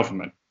with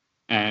government,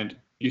 and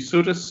you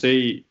sort of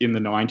see in the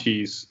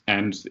 90s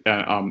and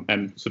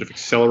sort of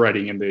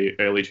accelerating in the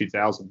early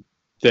 2000s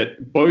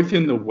that both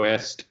in the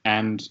West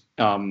and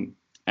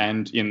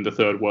in the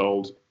third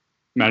world,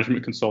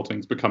 management consulting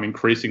has become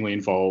increasingly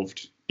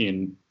involved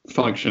in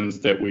functions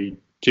that we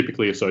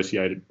typically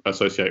associate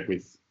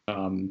with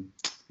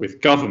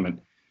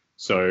government.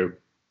 So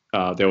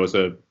there was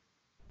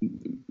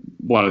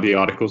one of the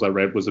articles I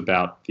read was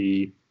about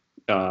the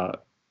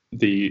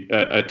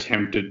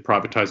attempted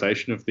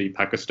privatization of the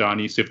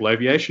Pakistani Civil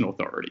Aviation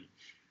Authority.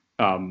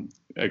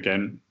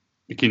 Again,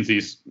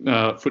 McKinsey's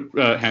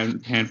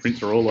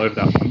handprints are all over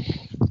that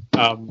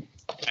one.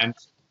 And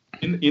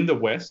in the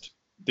West,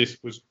 this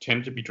was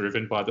tended to be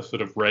driven by the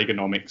sort of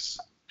Reaganomics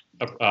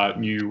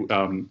new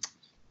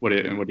what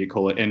do you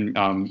call it?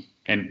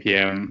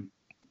 NPM.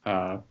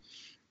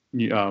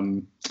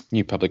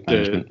 New public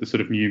management. The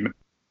sort of new,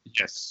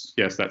 yes,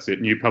 that's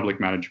it. New public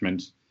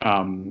management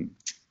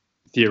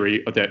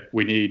theory that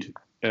we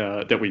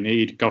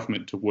need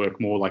government to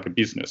work more like a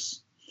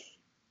business,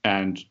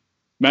 and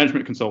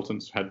management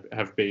consultants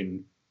have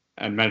been,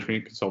 and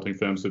management consulting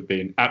firms have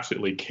been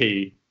absolutely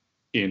key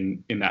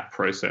in that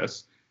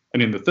process.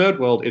 And in the third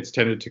world, it's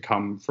tended to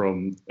come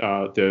from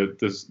the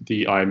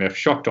IMF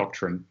shock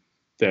doctrine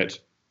that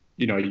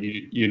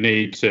you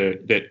need to,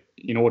 that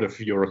in order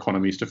for your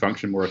economies to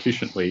function more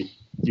efficiently,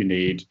 you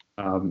need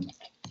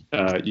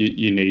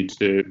you need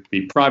to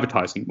be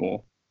privatizing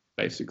more,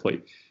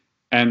 basically.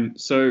 And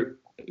so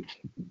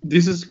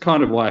this is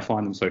kind of why I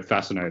find them so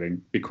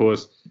fascinating,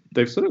 because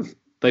they sort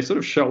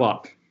of show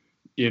up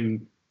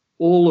in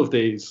all of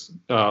these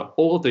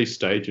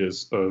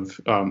stages of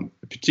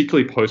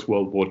particularly post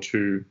World War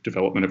II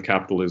development of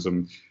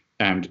capitalism,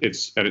 and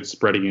it's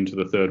spreading into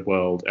the third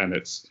world, and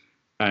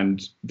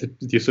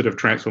the sort of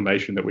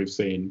transformation that we've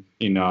seen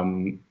in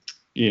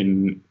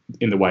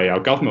the way our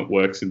government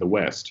works in the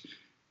West,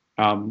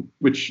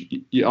 which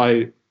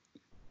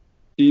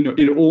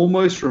it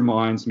almost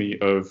reminds me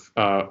of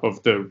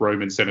the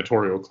Roman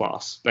senatorial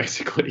class,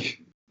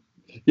 basically.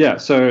 Yeah.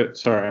 So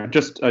sorry, I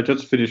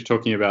just finished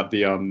talking about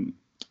the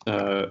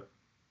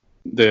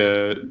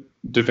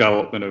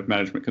development of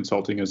management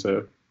consulting as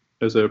a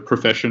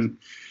profession,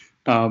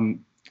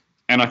 and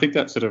I think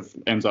that sort of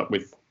ends up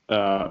with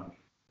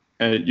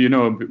you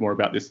know a bit more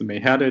about this than me.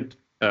 How did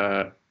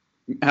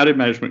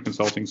management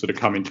consulting sort of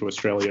come into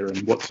Australia,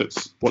 and what's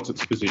its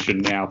position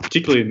now,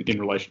 particularly in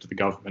relation to the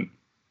government?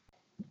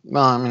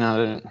 Well, I mean,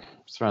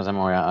 as far as I'm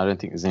aware, I don't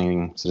think there's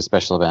anything sort of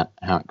special about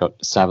how it got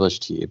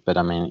established here. But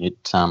I mean,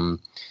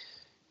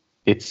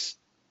 it's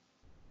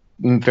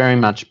very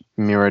much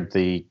mirrored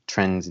the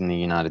trends in the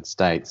United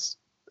States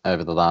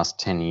over the last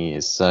 10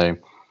 years. So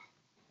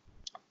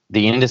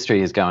the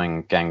industry is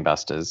going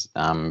gangbusters,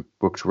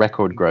 booked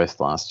record growth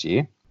last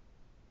year.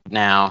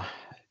 Now,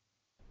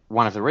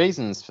 one of the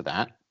reasons for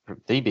that,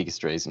 the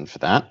biggest reason for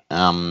that,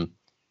 so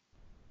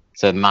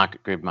the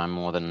market grew by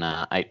more than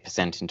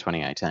 8% in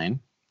 2018,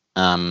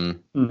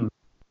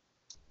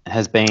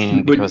 has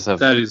been because of...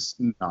 That is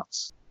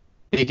nuts.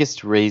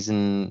 Biggest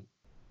reason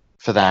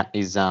for that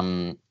is,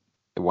 one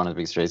of the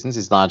biggest reasons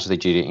is largely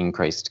due to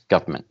increased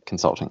government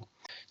consulting.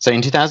 So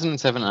in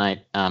 2007 and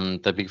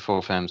 8, the big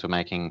four firms were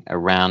making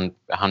around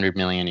 $100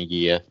 million a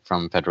year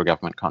from federal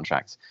government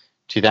contracts.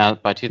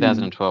 By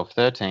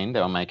 2012-13,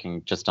 they were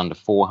making just under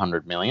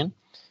 400 million.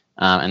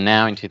 And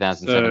now in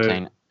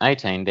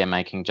 2017-18, they're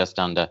making just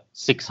under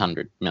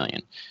 600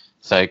 million.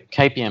 So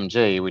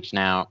KPMG, which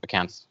now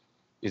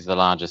is the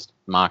largest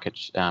market,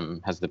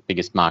 has the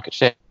biggest market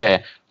share,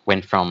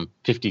 went from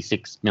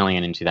 56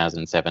 million in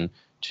 2007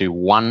 to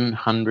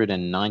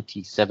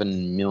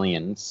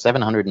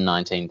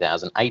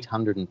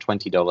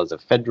 197,719,820 dollars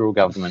of federal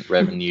government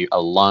revenue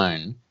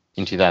alone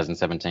in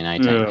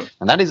 2017-18. Yeah.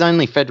 And that is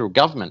only federal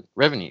government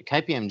revenue.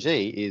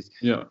 KPMG is,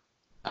 Yeah.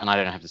 and I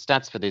don't have the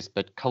stats for this,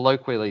 but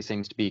colloquially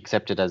seems to be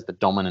accepted as the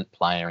dominant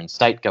player in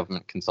state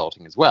government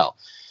consulting as well.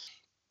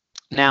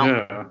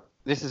 Now,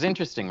 This is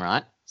interesting,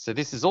 right? So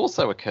this has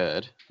also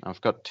occurred. I've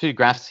got two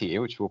graphs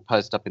here, which we'll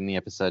post up in the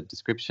episode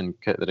description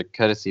that are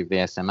courtesy of the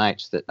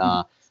SMH that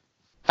are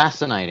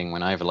fascinating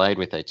when overlaid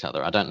with each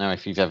other. I don't know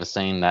if you've ever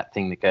seen that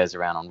thing that goes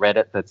around on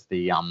Reddit. That's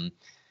the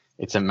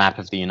it's a map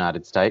of the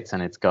United States,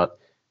 and it's got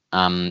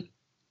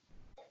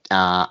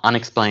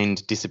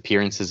unexplained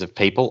disappearances of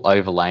people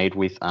overlaid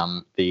with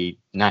the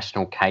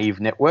National Cave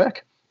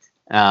Network.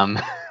 No.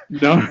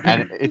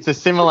 And it's a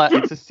similar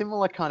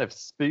kind of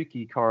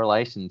spooky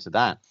correlation to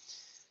that.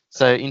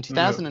 So in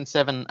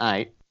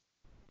 2007-8,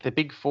 the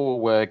Big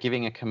Four were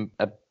giving a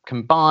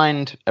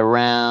combined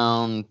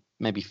around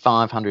maybe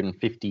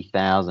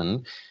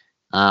 550,000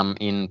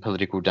 in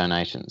political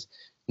donations.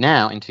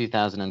 Now in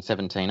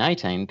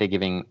 2017-18, they're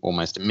giving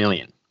almost $1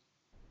 million.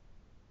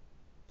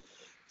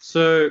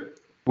 So,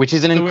 which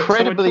is an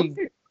incredibly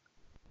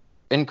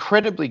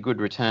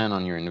good return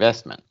on your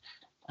investment.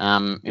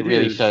 It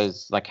really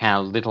shows like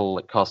how little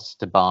it costs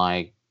to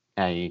buy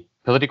a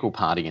political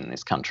party in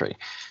this country.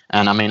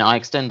 And I mean, I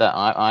extend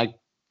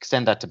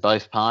that to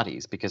both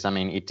parties because I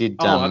mean, it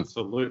did.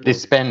 Absolutely. This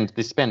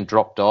spend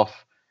dropped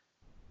off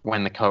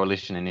when the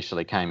coalition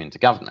initially came into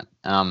government.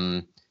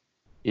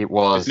 It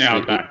was. It's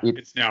now back.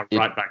 It's now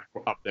right back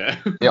up there.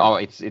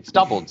 It's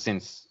doubled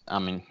since. I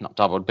mean, not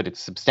doubled, but it's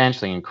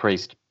substantially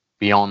increased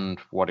beyond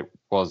what it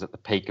was at the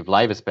peak of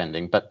Labor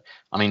spending. But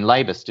I mean,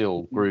 Labor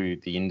still grew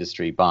the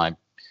industry by,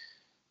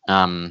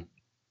 to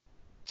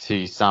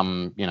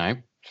some, 5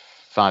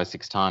 or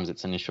 6 times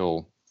its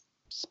initial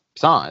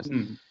size.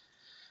 And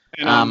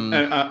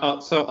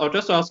so I'll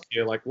just ask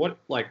you,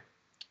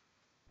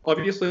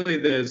 obviously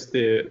there's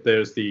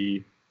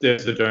the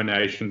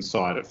donation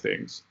side of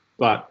things,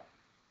 but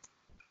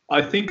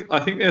I think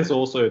there's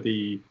also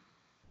the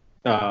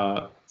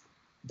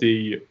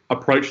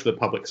approach to the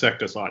public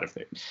sector side of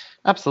things.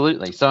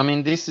 Absolutely. So I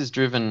mean, this is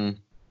driven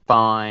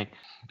by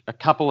a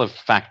couple of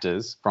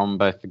factors from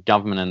both the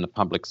government and the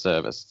public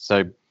service.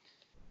 So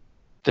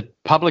the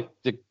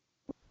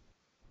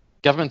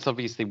governments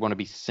obviously want to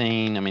be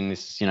seen. I mean,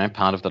 this,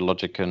 part of the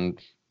logic and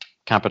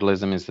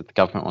capitalism is that the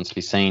government wants to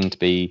be seen to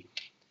be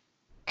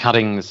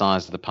cutting the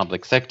size of the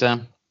public sector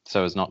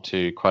so as not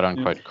to quote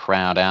unquote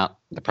crowd out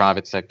the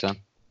private sector.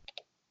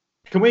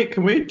 Can we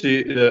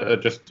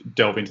just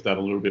delve into that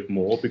a little bit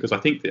more, because I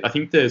think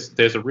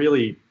there's a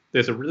really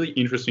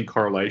interesting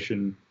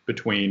correlation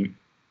between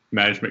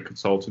management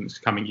consultants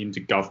coming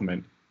into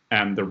government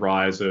and the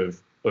rise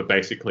of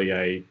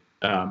basically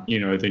the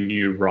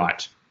new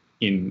right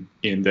in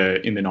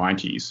the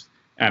 90s,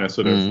 and a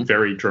sort of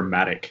very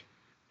dramatic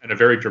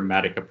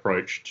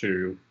approach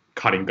to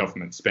cutting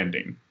government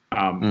spending.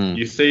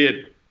 You see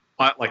it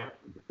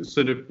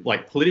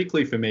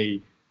politically. For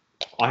me,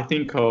 I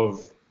think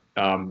of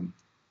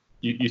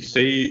you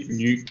see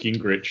Newt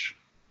Gingrich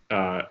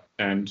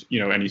and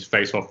his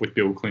face off with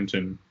Bill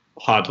Clinton,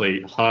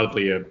 hardly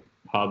a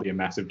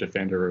massive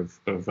defender of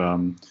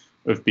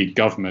big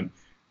government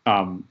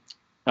in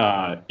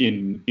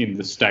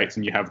the States,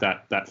 and you have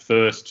that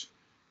first.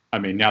 I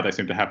mean, now they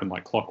seem to happen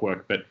like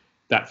clockwork, but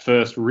that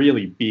first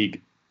really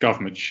big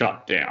government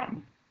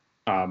shutdown,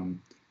 and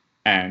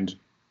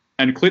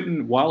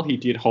Clinton, while he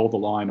did hold the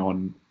line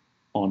on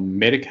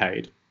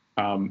Medicaid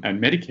and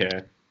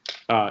Medicare,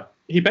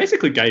 he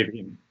basically gave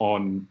in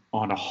on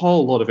a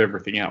whole lot of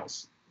everything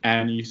else,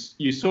 and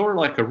you saw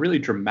like a really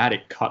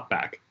dramatic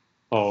cutback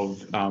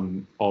of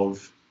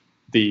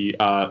the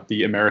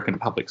American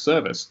public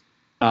service,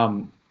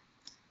 and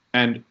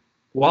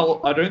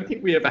while I don't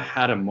think we ever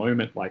had a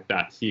moment like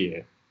that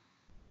here,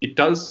 it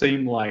does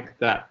seem like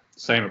that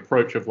same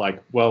approach of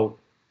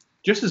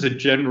just as a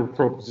general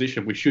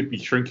proposition, we should be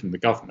shrinking the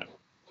government.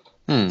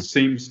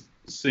 Seems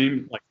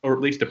like, or at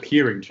least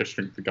appearing to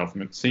shrink the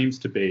government, seems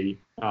to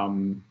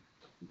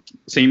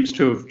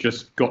have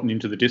just gotten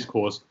into the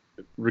discourse,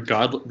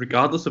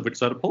 regardless of which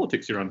side of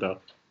politics you're under.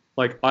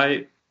 Like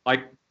I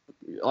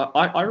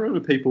remember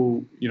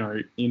people,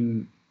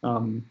 in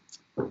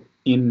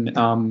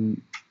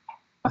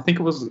I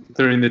think it was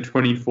during the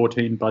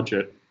 2014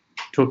 budget,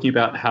 talking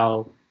about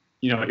how,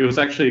 it was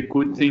actually a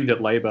good thing that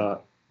Labor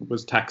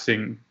was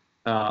taxing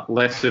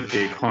less of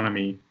the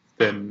economy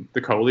than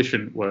the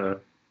coalition were.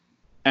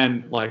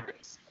 And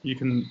you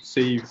can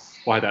see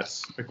why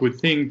that's a good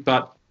thing,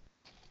 but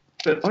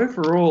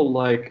overall,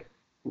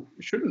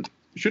 shouldn't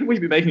shouldn't we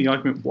be making the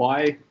argument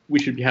why we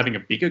should be having a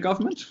bigger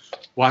government?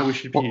 Why we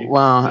should be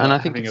and I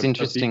think it's having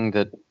interesting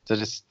that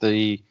it's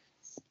the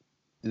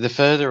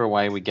further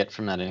away we get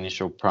from that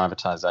initial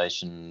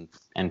privatisation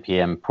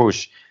NPM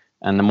push,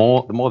 and the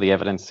more the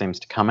evidence seems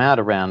to come out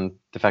around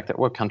the fact that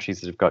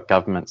countries that have got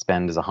government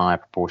spend as a higher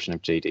proportion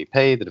of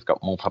GDP, that have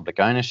got more public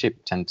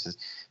ownership, tend to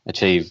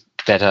achieve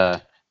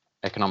better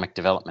economic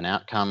development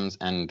outcomes,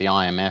 and the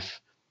IMF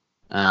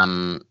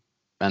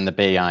and the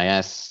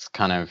BIS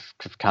kind of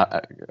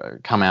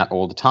come out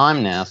all the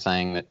time now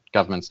saying that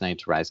governments need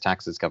to raise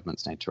taxes.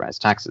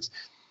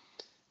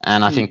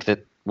 And I think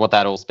that what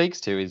that all speaks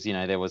to is,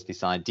 there was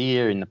this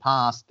idea in the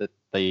past that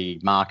the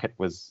market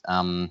was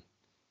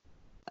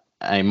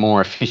a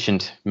more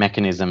efficient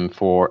mechanism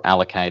for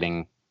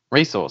allocating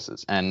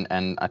resources. And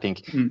I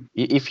think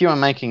if you are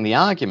making the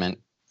argument,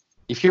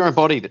 if you're a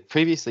body that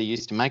previously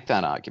used to make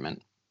that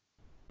argument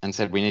and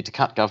said we need to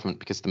cut government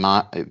because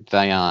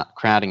they are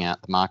crowding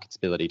out the market's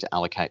ability to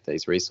allocate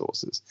these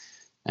resources,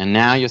 and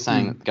now you're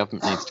saying that the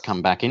government needs to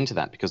come back into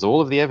that because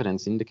all of the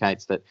evidence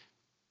indicates that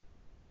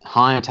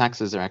higher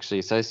taxes are actually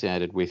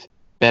associated with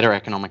better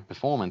economic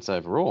performance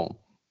overall.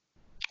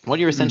 What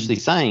you're essentially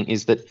saying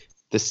is that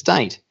the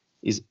state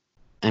is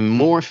a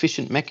more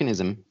efficient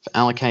mechanism for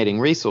allocating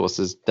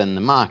resources than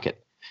the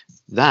market.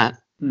 That,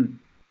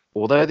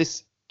 although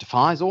this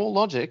defies all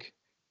logic,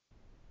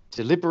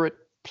 deliberate,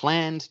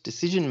 planned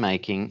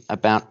decision-making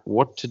about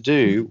what to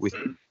do with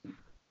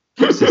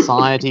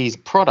society's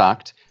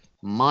product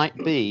might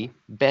be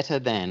better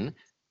than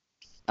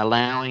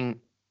allowing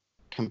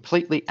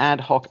completely ad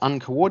hoc,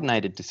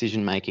 uncoordinated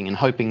decision-making and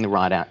hoping the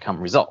right outcome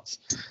results.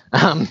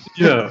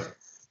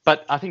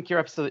 But I think you're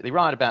absolutely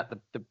right about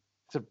the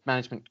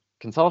management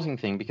consulting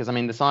thing, because,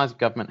 the size of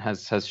government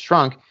has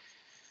shrunk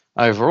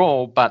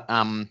overall, but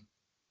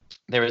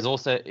there is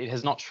also, it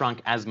has not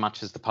shrunk as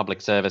much as the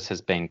public service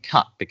has been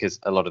cut, because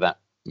a lot of that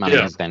money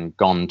has then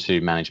gone to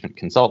management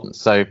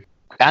consultants. So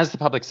as the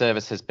public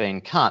service has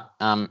been cut,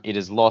 it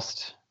has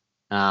lost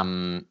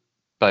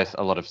both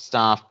a lot of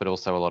staff, but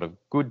also a lot of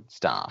good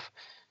staff,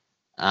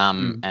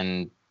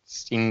 and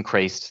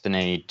increased the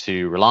need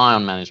to rely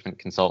on management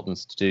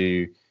consultants to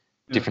do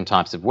different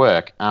types of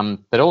work.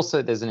 But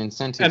also there's an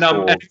incentive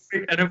for...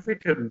 And if we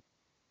can...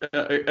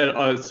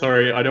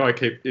 sorry, I know I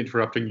keep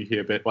interrupting you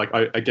here, but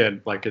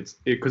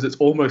because it's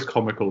almost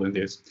comical in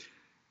this.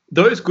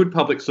 Those good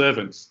public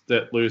servants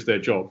that lose their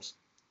jobs,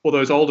 or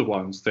those older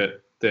ones where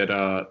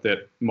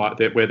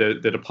the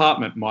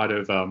department might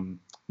have been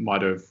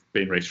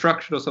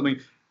restructured or something,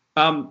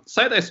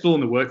 say they're still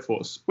in the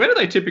workforce, where do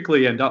they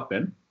typically end up,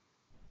 Ben?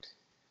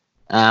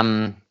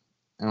 At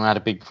a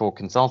Big Four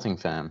consulting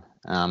firm.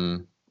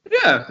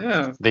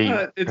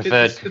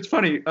 It's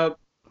funny.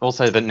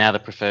 Also, now the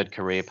preferred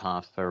career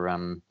path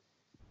for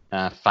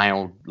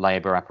failed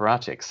labour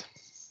apparatchiks.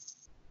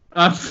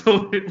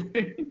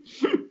 Absolutely.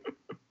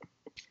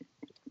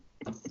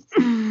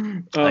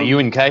 Are you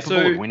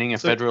incapable of winning a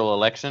federal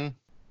election?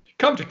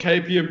 Come to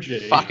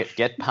KPMG. Fuck it,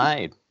 get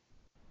paid.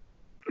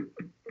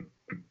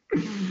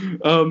 I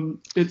know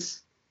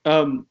it's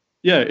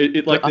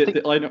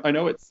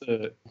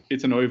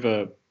an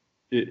over.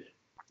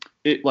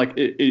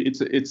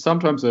 It's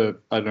sometimes a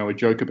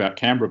joke about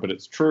Canberra, but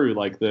it's true.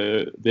 Like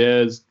there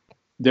is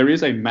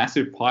a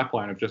massive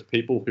pipeline of just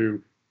people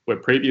who were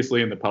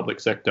previously in the public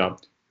sector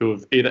who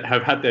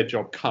have had their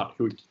job cut,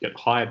 who get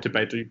hired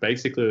to do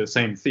basically the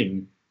same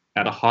thing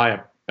at a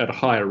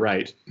higher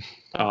rate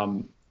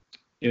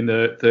in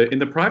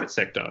the private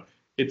sector.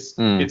 It's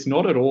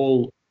not at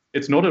all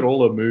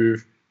a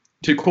move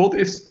to call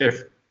this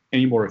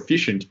any more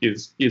efficient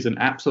is an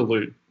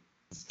absolute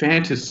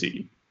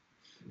fantasy.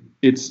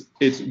 It's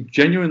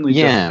genuinely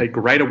just a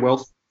greater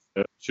wealth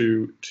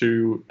to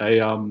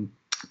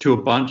a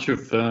bunch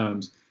of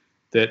firms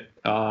that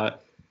I'll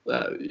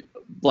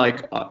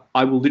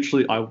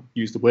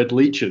use the word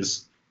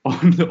leeches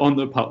on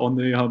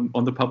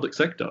the public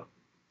sector.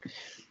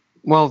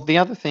 Well, the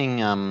other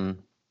thing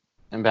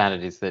about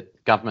it is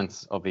that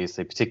governments,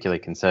 obviously, particularly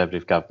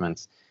conservative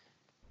governments,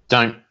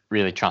 don't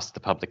really trust the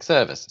public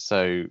service.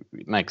 So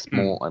it makes a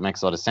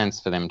lot of sense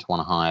for them to want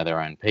to hire their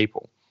own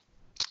people.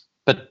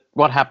 But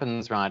what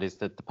happens, right, is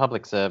that the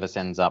public service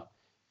ends up,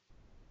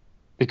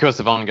 because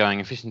of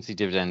ongoing efficiency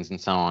dividends and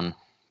so on,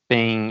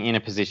 being in a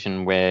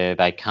position where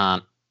they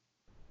can't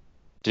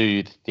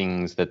do the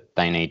things that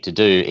they need to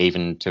do,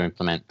 even to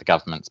implement the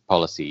government's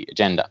policy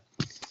agenda.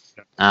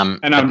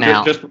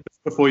 Just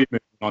before you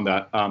move on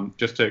that,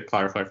 just to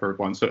clarify for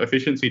everyone, so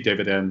efficiency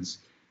dividends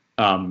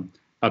are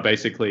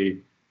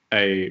basically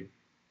and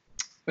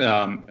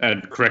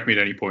correct me at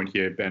any point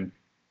here, Ben,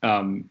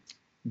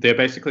 they're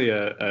basically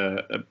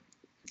a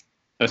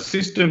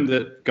system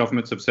that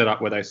governments have set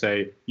up where they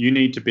say you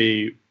need to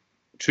be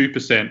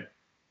 2%.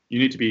 You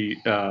need to be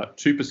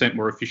 2%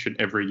 more efficient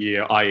every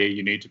year, i.e.,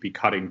 you need to be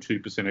cutting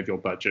 2% of your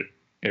budget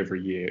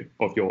every year,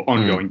 of your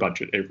ongoing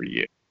budget every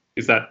year.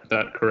 Is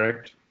that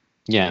correct?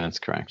 Yeah, that's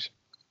correct.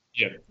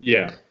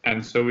 Yeah.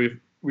 And so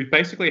we've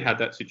basically had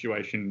that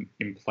situation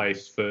in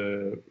place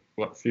for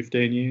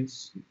 15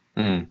 years.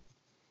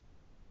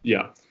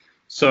 Yeah.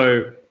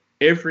 So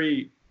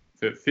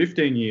for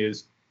 15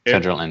 years,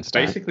 Federal and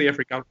state. basically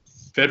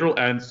federal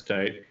and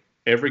state,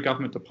 every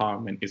government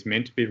department is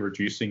meant to be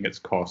reducing its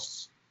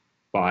costs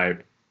by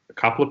a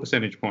couple of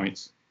percentage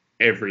points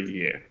every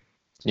year.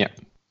 Yeah.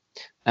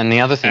 And the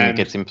other thing that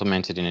gets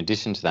implemented in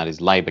addition to that is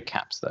labour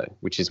caps, though,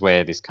 which is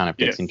where this kind of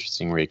gets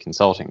interesting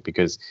re-consulting.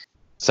 Because,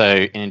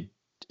 so in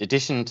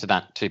addition to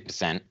that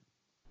 2%,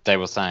 they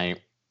will say,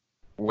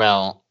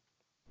 well,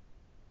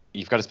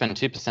 you've got to spend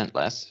 2%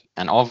 less,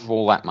 and with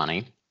all that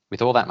money,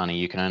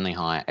 you can only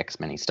hire X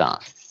many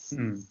staff.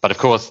 But of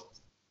course,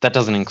 that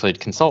doesn't include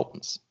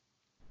consultants.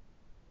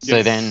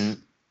 So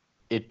then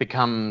it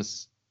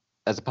becomes,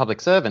 as a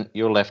public servant,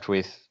 you're left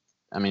with,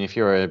 I mean, if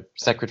you're a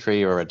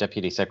secretary or a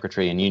deputy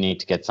secretary and you need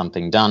to get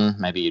something done,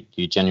 maybe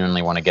you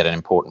genuinely want to get an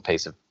important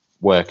piece of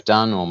work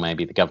done, or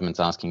maybe the government's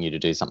asking you to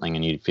do something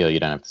and you feel you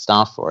don't have the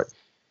staff for it,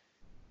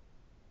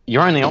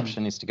 your only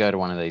option is to go to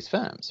one of these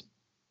firms.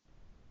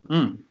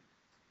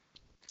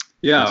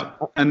 Yeah,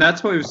 and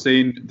that's why we've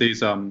seen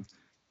these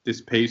this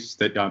piece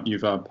that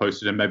you've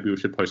posted, and maybe we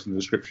should post in the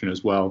description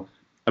as well,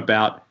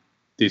 about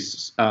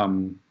this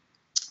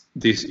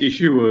this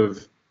issue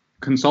of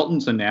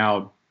consultants are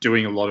now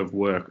doing a lot of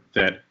work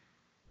that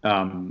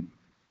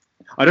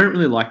I don't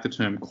really like the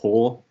term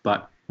core,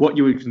 but what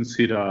you would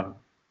consider,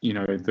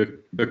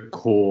 the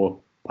core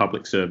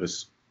public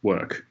service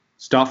work,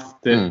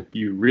 stuff that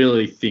you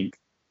really think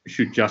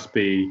should just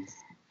be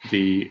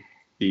the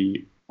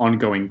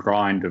ongoing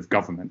grind of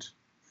government.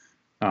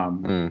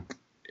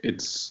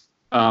 It's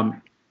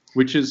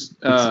which is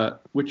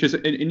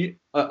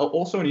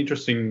also an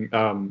interesting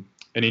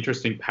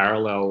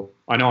parallel.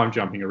 I know I'm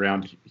jumping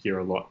around here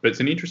a lot, but it's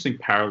an interesting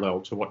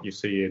parallel to what you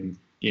see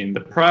in the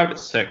private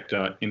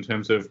sector in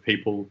terms of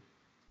people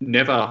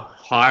never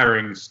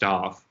hiring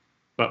staff,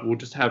 but will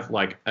just have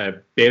like a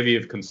bevy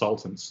of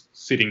consultants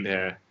sitting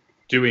there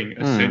doing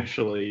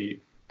essentially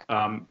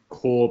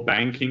core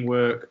banking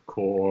work,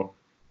 core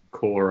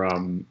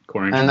engineering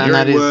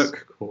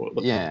work.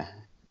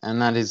 And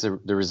that is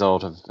the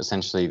result of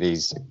essentially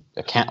these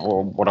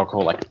what I'll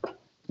call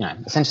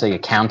essentially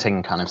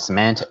accounting kind of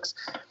semantics.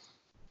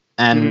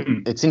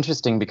 And it's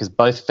interesting because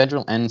both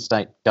federal and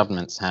state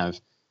governments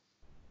have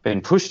been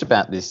pushed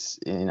about this,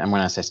 and when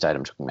I say state,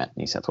 I'm talking about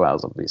New South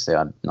Wales, obviously.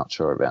 I'm not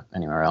sure about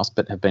anywhere else,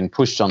 but have been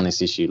pushed on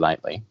this issue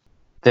lately.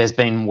 There's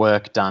been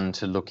work done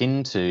to look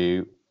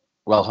into,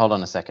 well, hold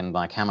on a second,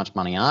 like how much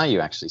money are you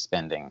actually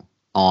spending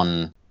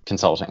on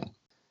consulting?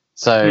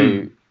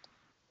 So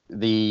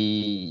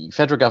the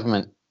federal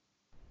government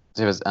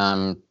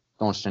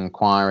launched an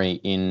inquiry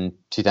in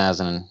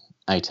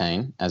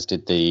 2018, as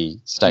did the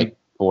State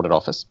Audit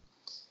Office.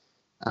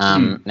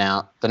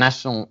 Now, the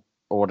National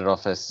Audit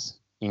Office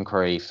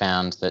inquiry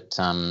found that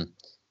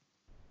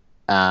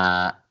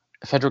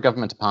federal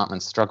government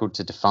departments struggled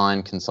to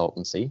define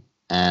consultancy,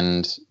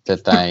 and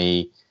that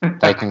they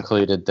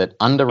concluded that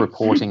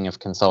underreporting of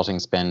consulting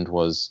spend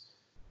was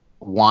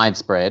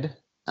widespread,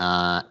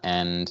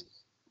 and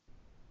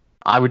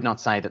I would not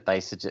say that they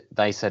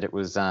said it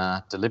was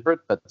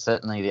deliberate, but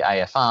certainly the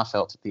AFR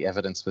felt that the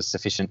evidence was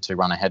sufficient to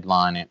run a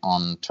headline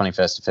on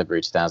 21st of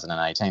February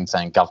 2018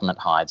 saying government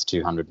hides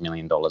 $200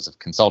 million of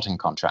consulting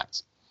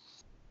contracts.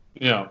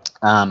 Yeah.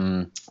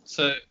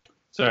 So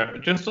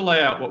just to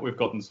lay out what we've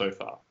gotten so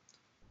far.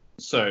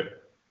 So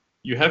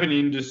you have an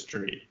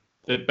industry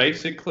that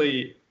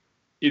basically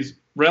is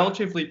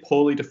relatively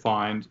poorly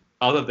defined,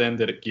 other than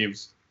that it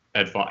gives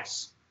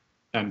advice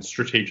and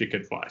strategic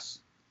advice.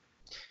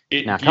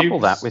 Now, couple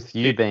that with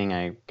you being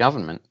a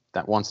government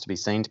that wants to be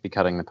seen to be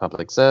cutting the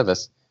public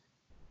service,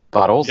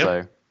 but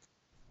also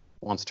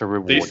wants to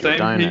reward your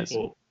donors.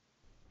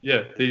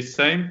 These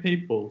same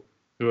people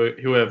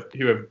who have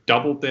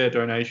doubled their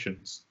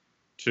donations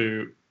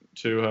to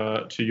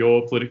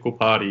your political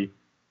party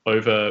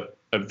over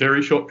a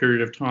very short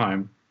period of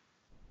time,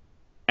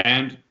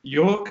 and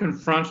you're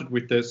confronted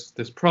with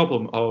this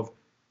problem of,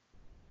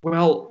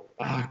 well,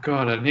 oh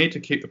God, I need to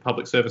keep the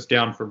public service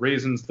down for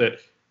reasons that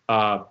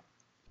are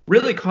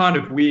really kind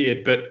of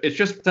weird, but it's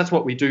just that's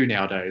what we do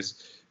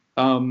nowadays.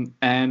 And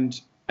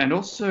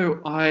also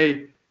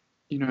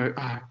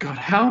God,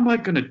 how am I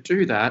going to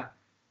do that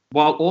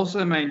while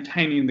also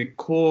maintaining the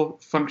core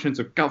functions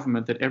of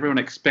government that everyone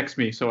expects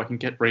me so I can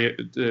get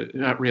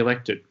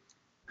re-elected?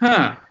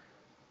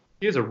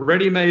 Here's a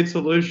ready-made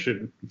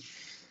solution.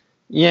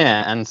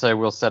 Yeah, and so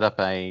we'll set up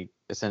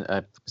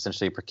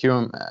essentially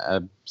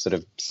a sort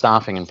of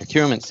staffing and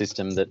procurement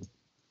system that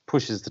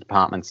pushes the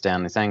departments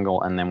down this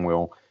angle, and then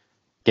we'll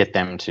get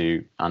them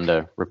to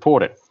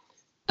underreport it.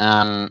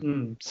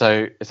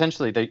 So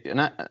essentially,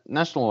 the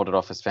National Audit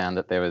Office found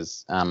that there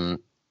was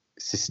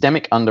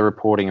systemic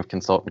underreporting of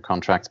consultant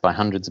contracts by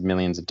hundreds of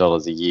millions of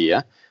dollars a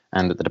year,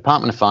 and that the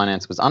Department of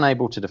Finance was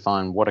unable to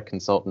define what a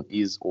consultant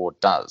is or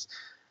does.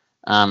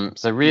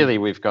 So really,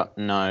 we've got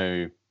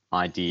no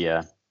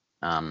idea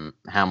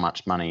how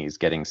much money is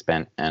getting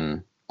spent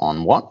and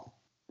on what.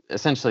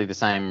 Essentially, the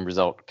same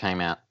result came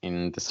out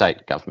in the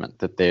state government,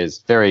 that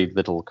there's very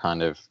little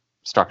kind of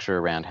structure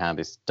around how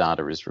this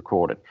data is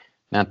recorded.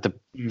 Now, the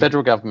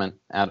federal government,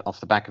 out off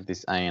the back of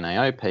this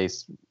ANAO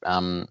piece,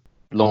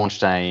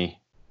 launched a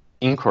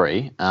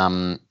inquiry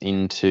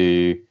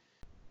into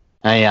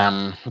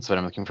what's what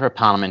I'm looking for, a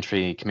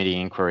parliamentary committee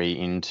inquiry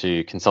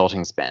into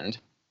consulting spend,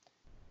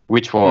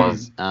 which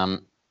was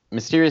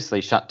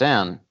mysteriously shut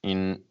down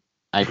in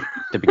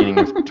the beginning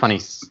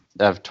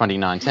of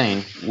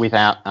 2019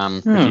 without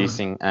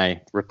producing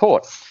a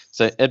report.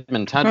 So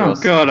Edmund Tadros.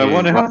 Oh God, I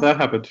wonder how that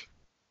happened.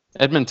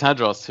 Edmund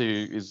Tadros,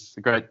 who is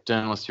the great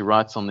journalist who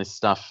writes on this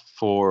stuff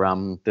for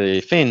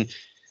the Fin,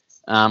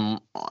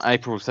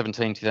 April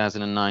 17,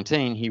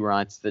 2019, he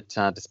writes that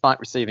despite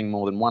receiving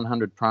more than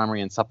 100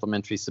 primary and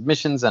supplementary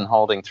submissions and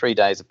holding 3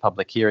 days of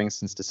public hearings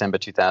since December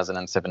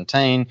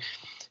 2017,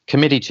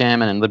 Committee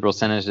Chairman and Liberal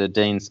Senator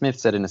Dean Smith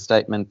said in a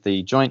statement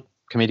the Joint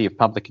Committee of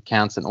Public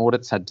Accounts and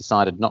Audits had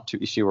decided not to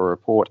issue a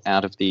report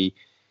out of the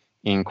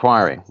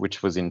inquiry,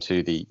 which was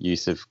into the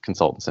use of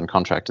consultants and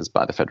contractors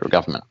by the federal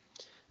government.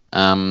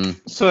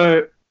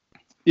 So,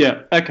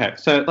 yeah, okay.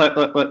 So,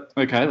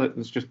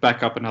 let's just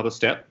back up another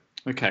step.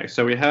 Okay,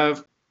 so we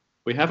have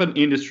an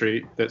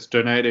industry that's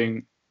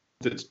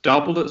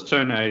doubled its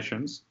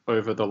donations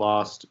over the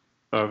last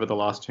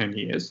 10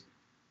 years.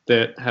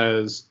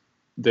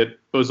 That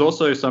was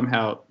also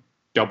somehow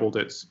doubled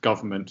its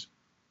government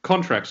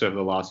contracts over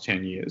the last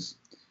 10 years,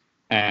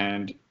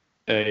 and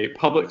a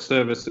public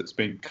service that's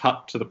been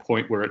cut to the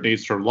point where it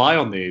needs to rely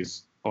on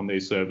these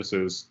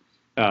services.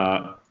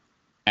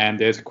 And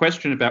there's a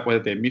question about whether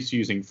they're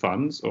misusing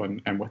funds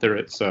and whether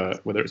it's a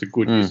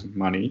good use of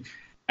money.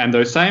 And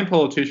those same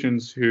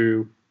politicians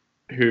who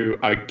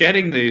are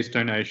getting these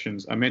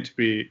donations are meant to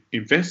be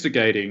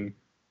investigating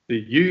the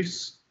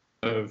use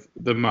of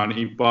the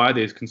money by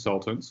these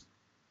consultants.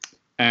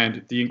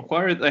 And the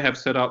inquiry that they have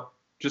set up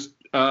just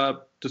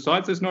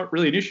decides there's not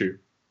really an issue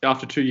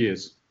after 2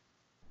 years.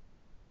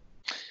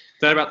 Is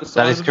that about the size?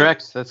 That is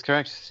correct. That's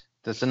correct.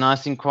 There's a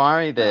nice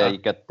inquiry there. You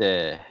got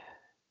the.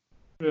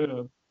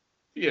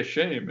 Be a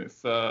shame if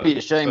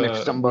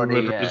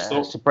somebody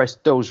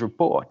suppressed those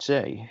reports,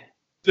 eh?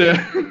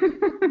 Yeah.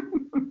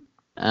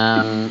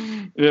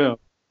 Yeah.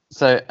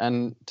 So,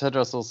 and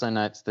Tedros also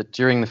notes that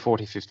during the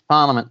 45th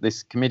Parliament,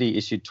 this committee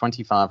issued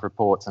 25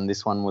 reports, and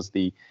this one was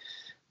the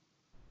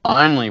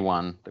only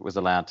one that was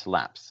allowed to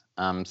lapse.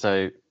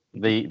 So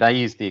they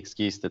used the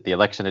excuse that the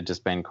election had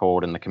just been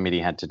called and the committee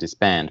had to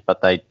disband,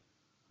 but they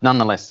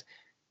nonetheless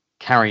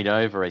carried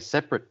over a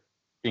separate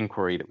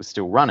inquiry that was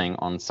still running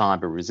on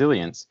cyber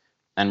resilience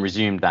and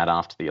resumed that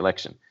after the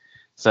election.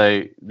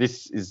 So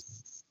this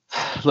is,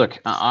 look,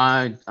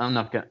 I'm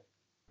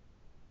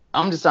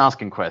just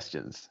asking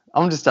questions.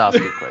 I'm just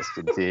asking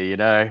questions here, you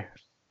know.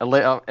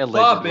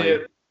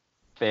 Allegedly,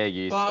 fair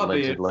use,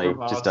 allegedly,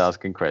 just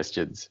asking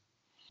questions.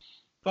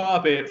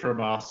 Far be it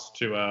from us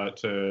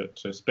to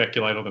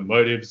speculate on the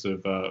motives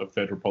of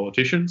federal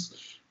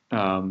politicians.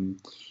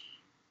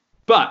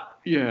 But,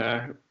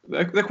 yeah,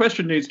 the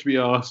question needs to be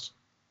asked,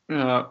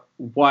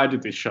 why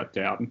did this shut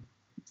down?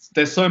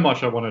 There's so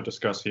much I want to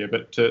discuss here,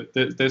 but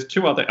there's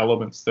two other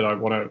elements that I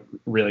want to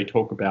really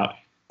talk about.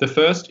 The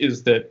first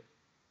is that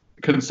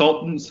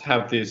consultants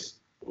have this,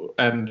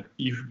 and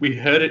we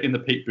heard it in the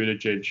Pete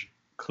Buttigieg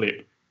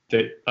clip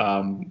that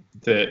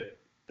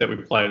we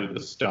played at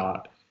the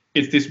start.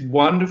 It's this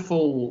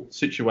wonderful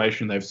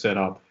situation they've set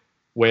up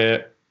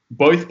where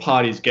both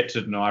parties get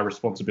to deny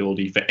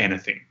responsibility for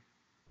anything.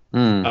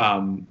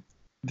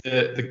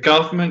 The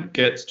government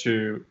gets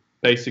to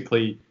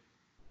basically,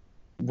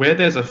 where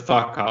there's a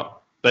fuck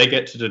up, they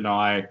get to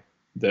deny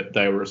that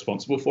they were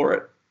responsible for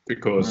it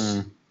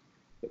because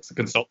it's the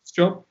consultant's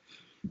job,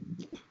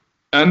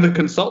 and the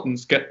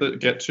consultants get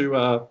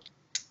to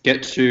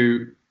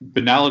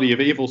banality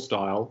of evil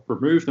style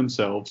remove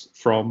themselves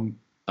from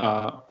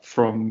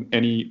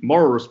any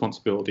moral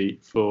responsibility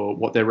for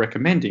what they're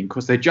recommending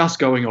because they're just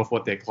going off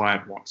what their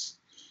client wants.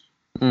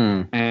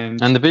 And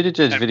the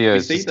Buttigieg video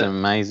is just an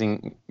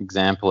amazing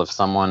example of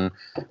someone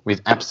with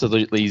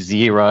absolutely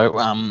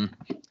zero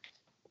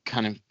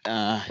kind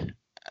of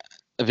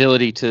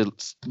ability to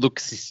look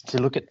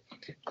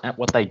at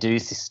what they do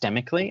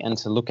systemically and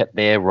to look at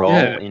their role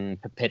in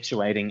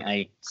perpetuating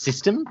a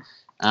system.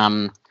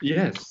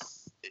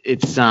 Yes,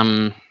 it's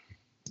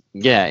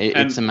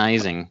it's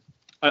amazing.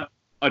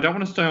 I don't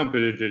want to stay on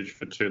Buttigieg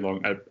for too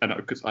long,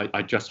 because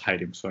I just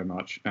hate him so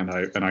much, and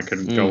I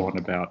can go on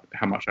about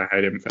how much I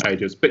hate him for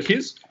ages. But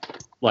here's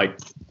like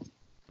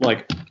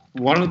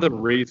one of the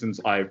reasons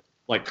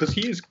because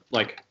he is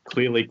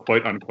clearly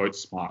quote unquote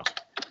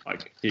smart,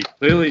 he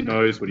clearly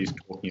knows what he's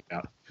talking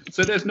about.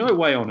 So there's no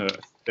way on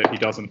earth that he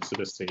doesn't sort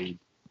of see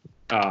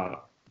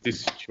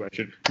this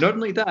situation. Not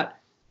only that,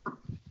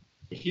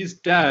 his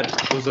dad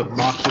was a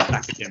Marxist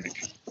academic,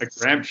 a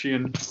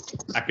Gramscian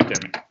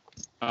academic.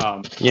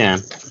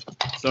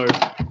 So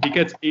he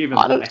gets even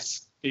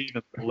less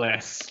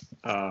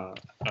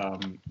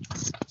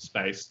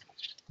space.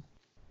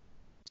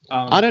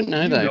 I don't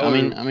know though.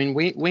 I mean,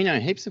 we know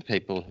heaps of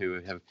people who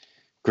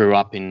grew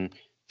up in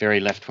very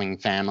left-wing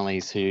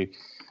families who,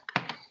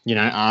 you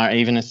know, are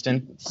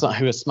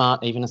who are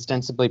smart, even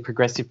ostensibly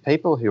progressive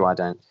people who I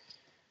don't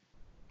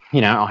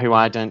who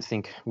I don't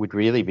think would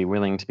really be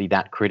willing to be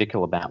that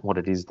critical about what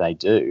it is they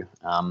do.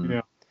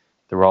 The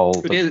role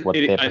that what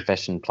their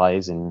profession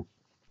plays in.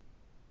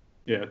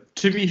 Yeah.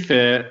 To be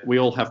fair, we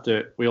all have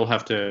to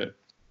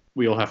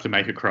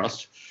make a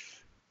crust.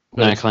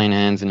 No clean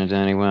hands in a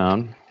dirty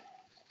world.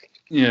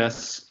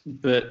 Yes,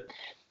 but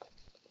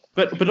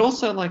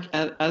also, like,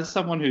 as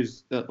someone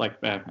who's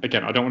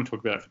again, I don't want to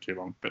talk about it for too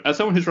long, but as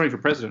someone who's running for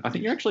president, I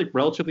think you're actually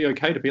relatively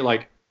okay to be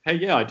like, hey,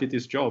 yeah, I did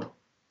this job.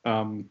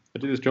 I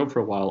did this job for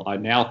a while. I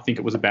now think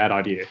it was a bad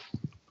idea.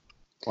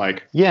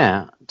 Like,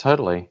 yeah,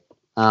 totally.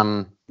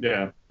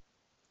 Yeah.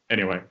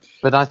 Anyway,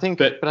 but I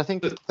think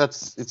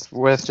it's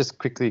worth just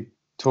quickly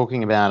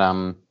talking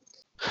about.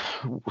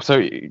 So,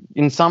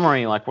 in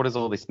summary, like, what does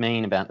all this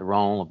mean about the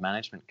role of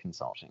management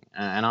consulting?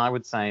 And I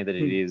would say that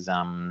it is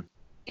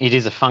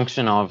a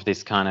function of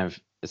this kind of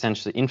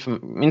essentially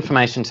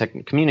information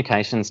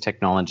communications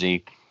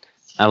technology,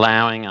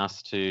 allowing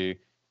us to,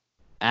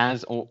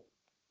 as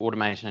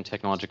automation and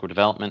technological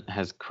development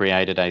has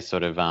created a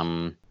sort of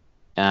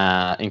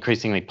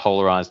increasingly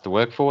polarized the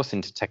workforce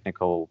into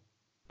technical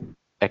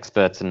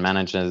experts and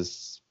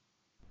managers,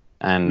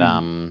 and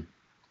the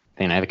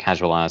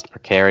casualized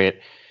precariat.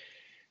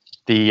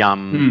 The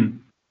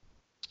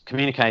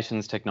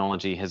communications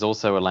technology has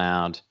also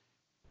allowed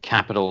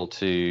capital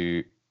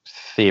to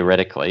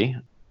theoretically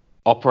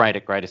operate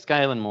at greater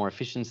scale and more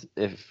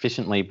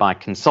efficiently by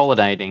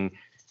consolidating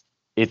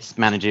its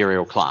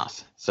managerial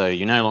class. So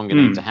you no longer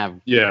need to have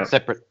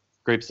separate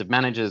groups of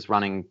managers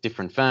running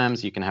different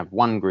firms. You can have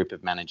one group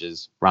of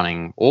managers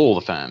running all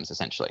the firms,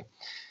 essentially.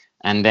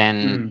 And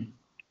then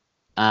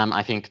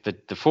I think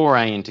that the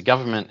foray into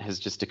government has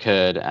just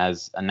occurred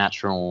as a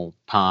natural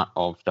part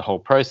of the whole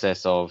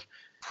process of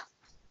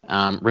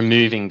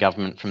removing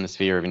government from the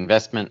sphere of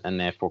investment and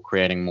therefore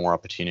creating more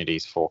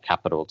opportunities for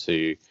capital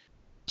to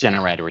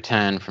generate a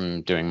return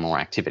from doing more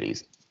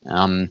activities.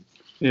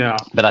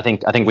 But I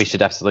think we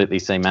should absolutely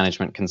see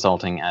management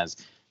consulting as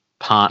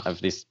part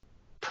of this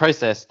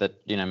process that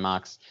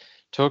Marx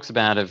talks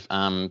about and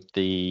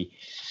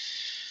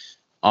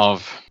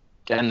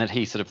that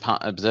he sort of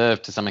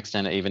observed to some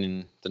extent even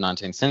in the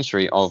 19th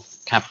century of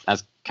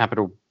as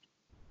capital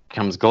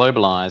becomes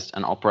globalized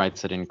and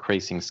operates at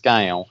increasing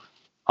scale,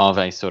 of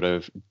a sort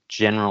of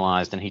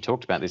generalized, and he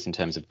talked about this in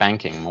terms of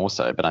banking more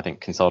so, but I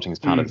think consulting is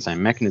part of the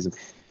same mechanism,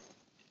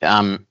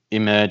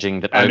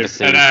 emerging that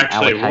oversees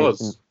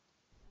allocation.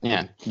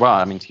 Yeah, well,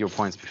 I mean, to your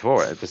points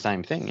before, the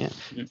same thing,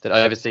 that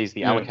oversees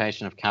the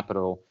allocation of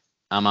capital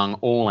among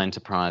all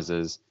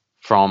enterprises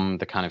from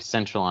the kind of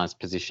centralized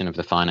position of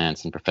the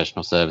finance and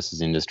professional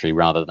services industry,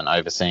 rather than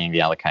overseeing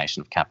the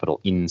allocation of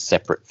capital in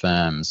separate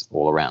firms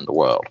all around the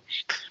world.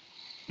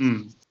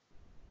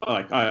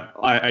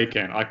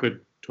 I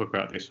could talk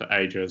about this for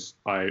ages.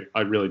 I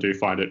really do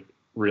find it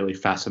really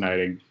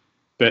fascinating.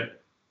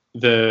 But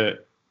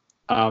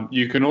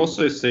you can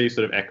also see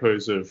sort of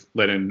echoes of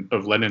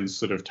Lenin's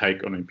sort of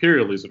take on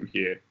imperialism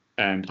here,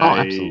 and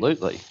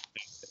absolutely,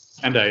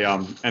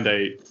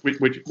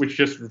 which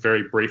just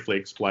very briefly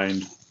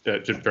explained.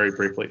 To very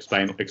briefly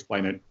explain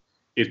it,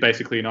 is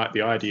basically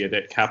the idea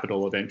that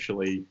capital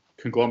eventually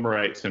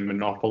conglomerates and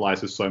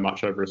monopolizes so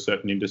much over a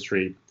certain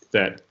industry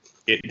that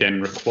it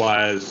then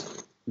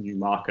requires new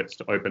markets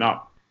to open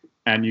up.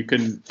 And you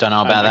can don't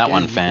know about that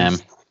one, fam.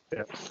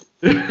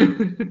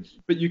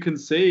 But you can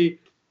see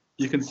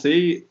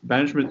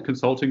management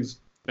consulting's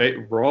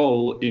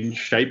role in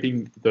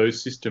shaping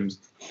those systems.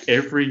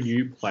 Every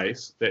new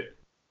place that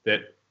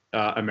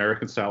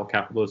American-style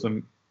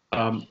capitalism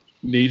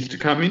needs to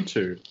come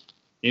into,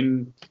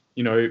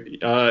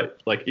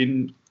 like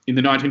in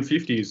the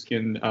 1950s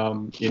in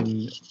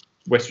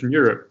Western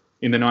Europe,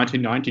 in the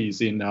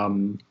 1990s in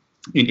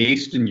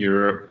Eastern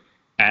Europe,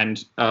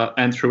 and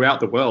throughout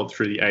the world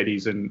through the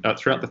 80s and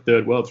throughout the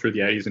third world through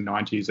the 80s and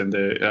 90s, and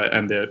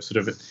the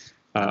sort of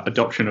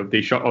adoption of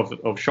the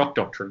shock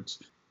doctrines,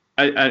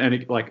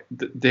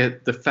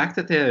 the fact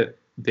that they're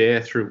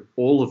there through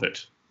all of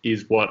it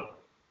is what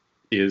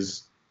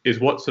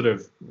sort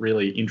of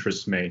really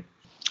interests me.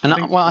 And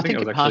I think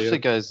it partially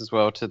goes as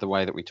well to the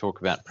way that we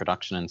talk about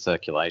production and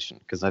circulation,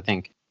 because I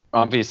think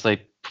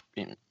obviously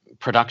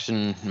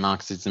production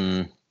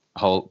Marxism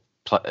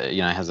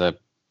has a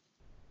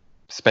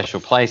special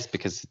place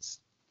because it's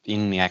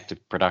in the act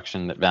of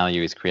production that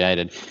value is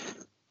created.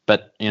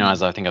 But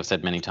as I think I've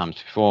said many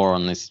times before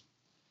on this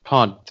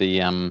pod,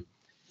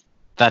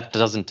 that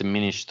doesn't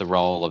diminish the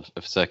role of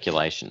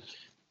circulation.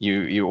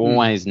 You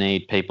always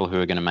need people who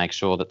are going to make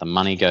sure that the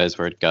money goes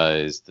where it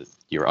goes, that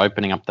you're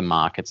opening up the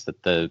markets,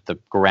 that the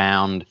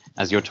ground,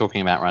 as you're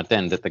talking about right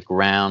then, that the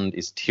ground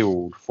is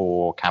tilled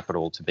for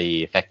capital to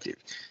be effective.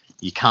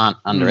 You can't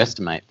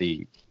underestimate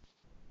the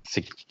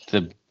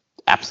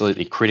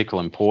absolutely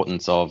critical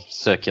importance of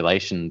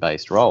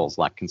circulation-based roles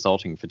like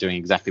consulting for doing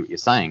exactly what you're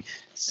saying,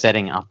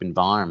 setting up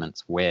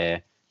environments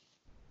where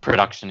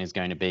capital is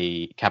going to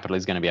be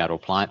able to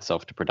apply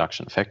itself to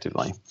production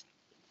effectively.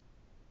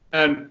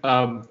 And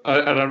I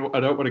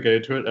don't want to get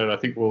into it, and I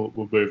think we'll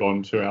move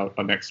on to our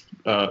next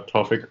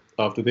topic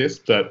after this.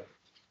 But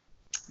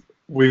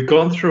we've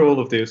gone through all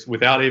of this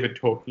without even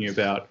talking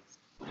about,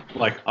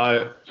 like,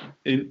 I'm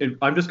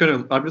just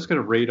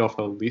gonna read off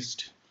a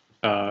list.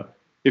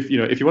 If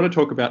you want to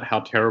talk about how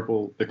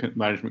terrible the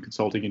management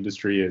consulting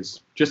industry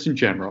is, just in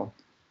general,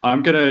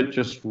 I'm gonna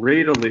just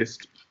read a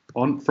list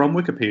from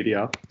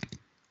Wikipedia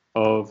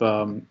of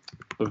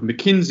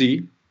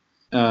McKinsey's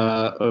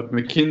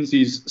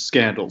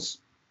scandals,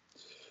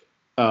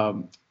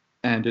 and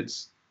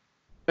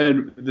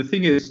the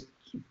thing is,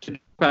 to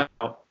talk about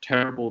how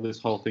terrible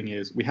this whole thing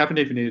is, we haven't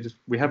even needed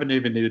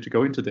to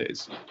go into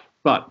these,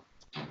 but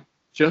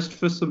just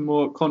for some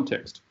more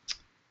context,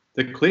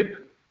 the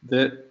clip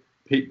that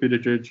Pete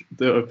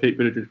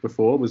Buttigieg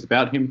before was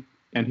about him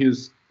and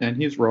his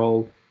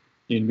role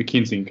in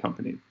McKinsey and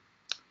Company.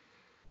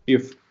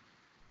 If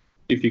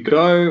you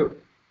go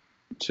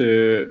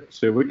to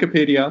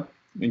Wikipedia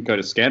and go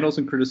to scandals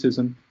and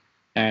criticism,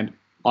 and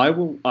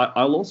I'll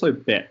also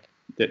bet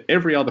that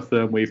every other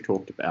firm we've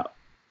talked about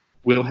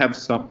will have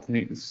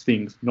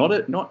things not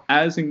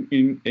as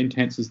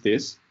intense as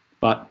this,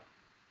 but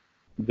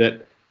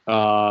that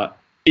are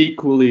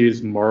equally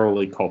as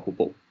morally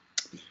culpable.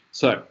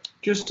 So,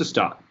 just to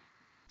start,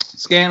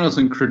 scandals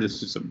and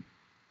criticism.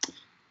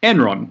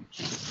 Enron,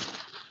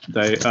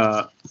 they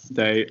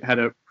had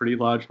a pretty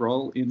large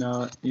role and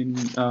in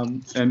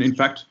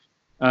fact,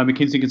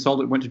 McKinsey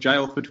Consulting went to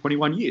jail for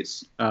 21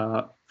 years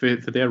for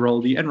their role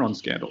in the Enron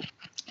scandal.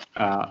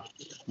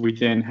 We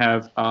then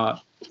have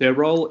their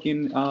role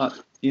in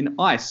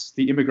ICE,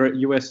 the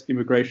U.S.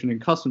 Immigration and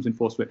Customs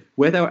Enforcement,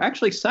 where they were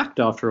actually sacked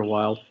after a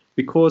while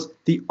because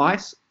the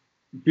ICE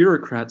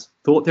bureaucrats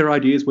thought their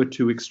ideas were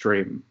too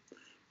extreme.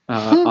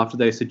 After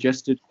they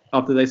suggested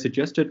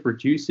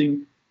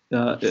reducing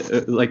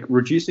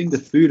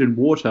the food and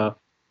water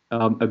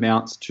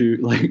amounts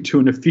to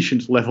an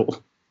efficient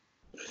level.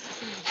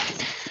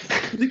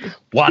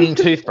 One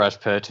toothbrush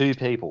per 2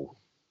 people.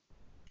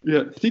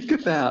 Yeah, think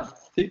about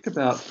the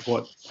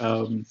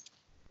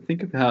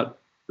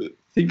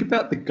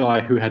guy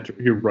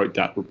who wrote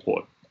that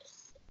report.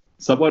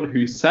 Someone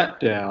who sat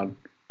down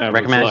and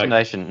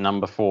Recommendation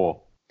number 4.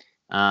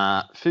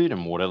 Food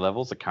and water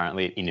levels are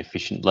currently at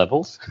inefficient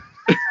levels.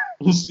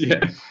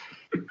 Yeah.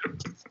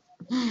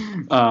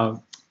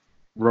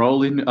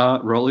 Roll in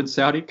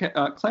Saudi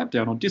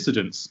clampdown on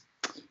dissidents.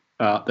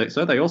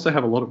 So they also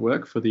have a lot of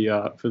work for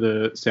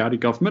the Saudi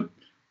government.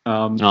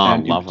 And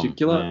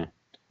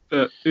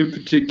in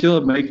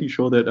particular, making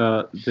sure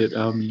that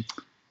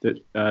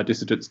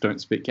dissidents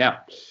don't speak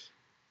out.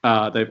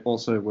 They've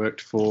also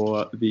worked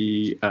for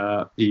the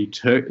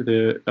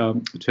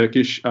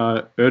Turkish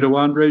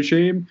Erdogan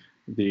regime,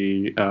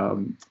 the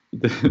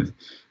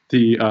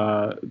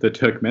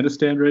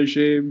Turkmenistan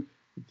regime,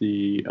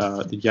 the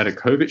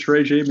Yanukovych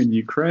regime in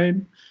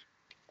Ukraine.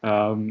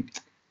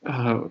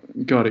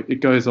 It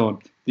goes on.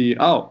 They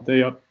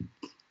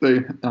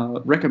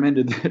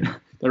recommended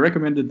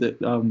that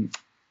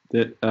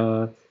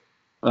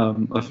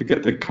I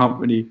forget the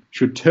company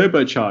should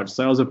turbocharge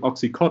sales of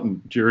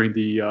OxyContin during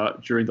the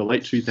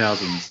late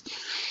 2000s.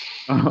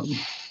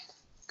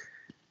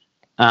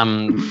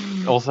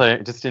 Also,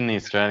 just in the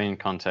Australian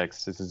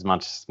context, this is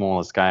much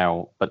smaller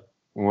scale, but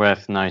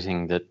worth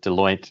noting that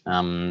Deloitte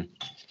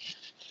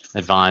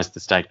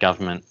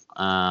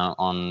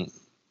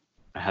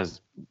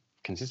has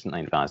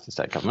consistently advised the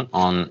state government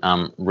on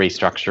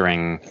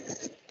restructuring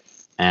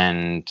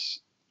and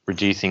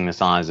reducing the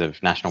size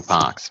of national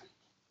parks.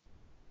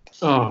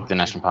 The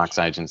National Parks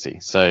Agency.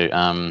 So,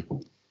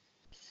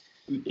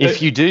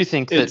 if you do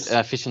think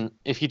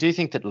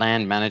that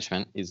land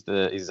management is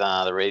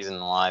the reason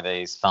why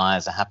these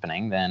fires are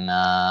happening, then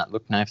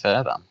look no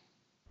further.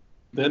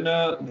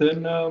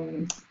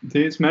 Then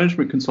these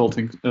management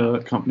consulting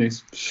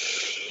companies,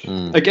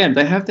 again,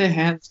 they have their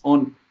hands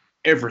on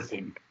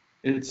everything.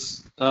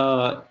 It's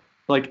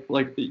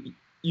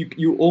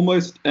you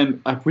almost,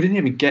 and we didn't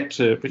even get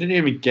to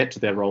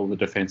their role in the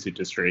defense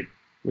industry,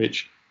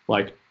 which,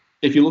 like,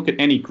 if you look at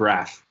any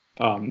graph,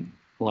 it's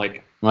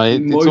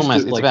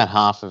about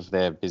half of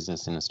their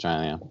business in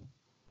Australia.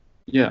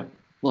 Yeah,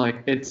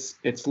 like it's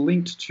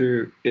linked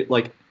to it.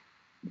 Like,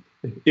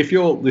 if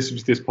you're listening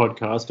to this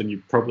podcast and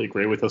you probably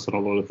agree with us on a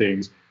lot of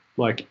things,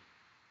 like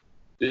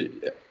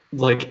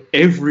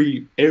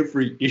every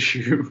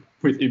issue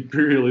with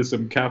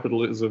imperialism,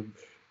 capitalism,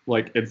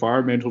 like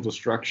environmental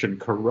destruction,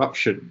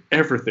 corruption,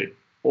 everything,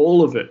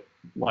 all of it,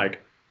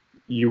 like,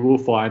 you will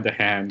find the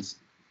hands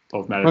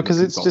of management. Because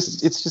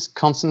it's just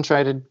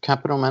concentrated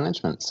capital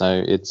management.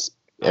 So it's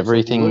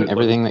everything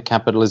that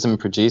capitalism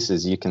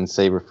produces, you can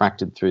see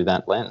refracted through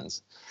that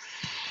lens.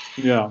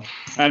 Yeah,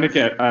 and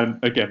again,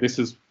 this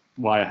is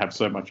why I have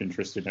so much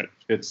interest in it.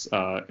 It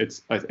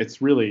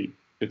really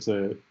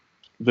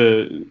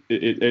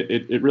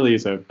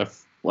is a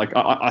like,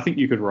 I think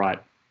you could write,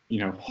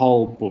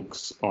 whole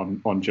books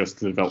on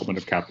just the development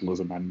of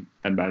capitalism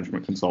and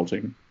management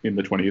consulting in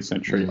the 20th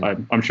century.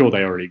 I'm sure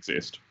they already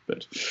exist,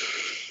 but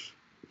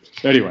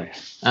anyway.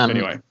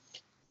 I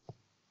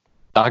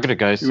got to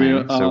go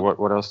soon. So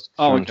what else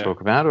do you want to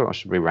talk about, or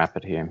should we wrap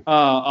it here?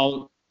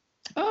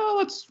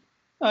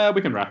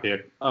 We can wrap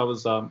here.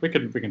 We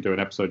can do an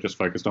episode just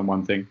focused on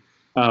one thing.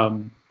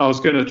 I was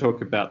going to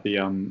talk about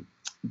the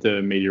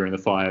media and the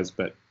fires,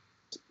 but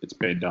it's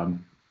been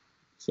done.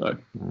 So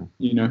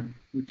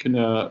we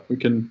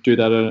can do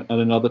that at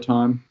another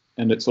time.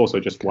 And it's also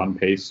just one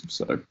piece.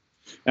 So,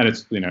 and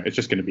it's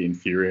just going to be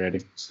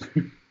infuriating. So.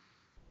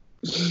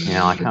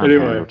 Yeah, I can't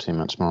handle too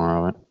much more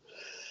of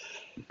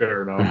it.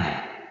 Fair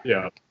enough.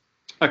 Yeah.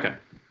 Okay.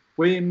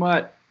 We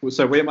might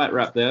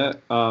wrap there.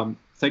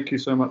 Thank you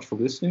so much for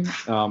listening.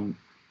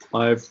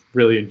 I've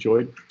really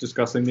enjoyed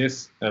discussing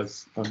this,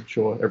 as I'm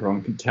sure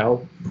everyone can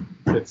tell.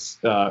 It's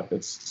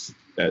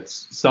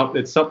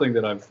something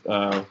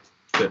that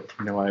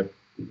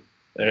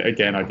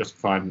I just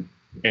find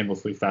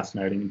endlessly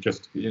fascinating,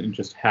 in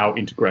just how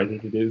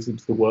integrated it is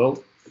into the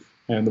world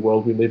and the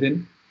world we live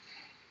in.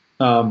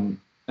 And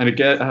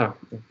again,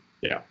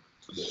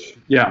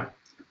 yeah.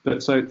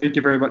 But so thank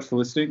you very much for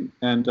listening,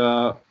 and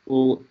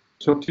we'll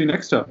talk to you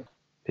next time.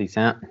 Peace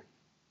out.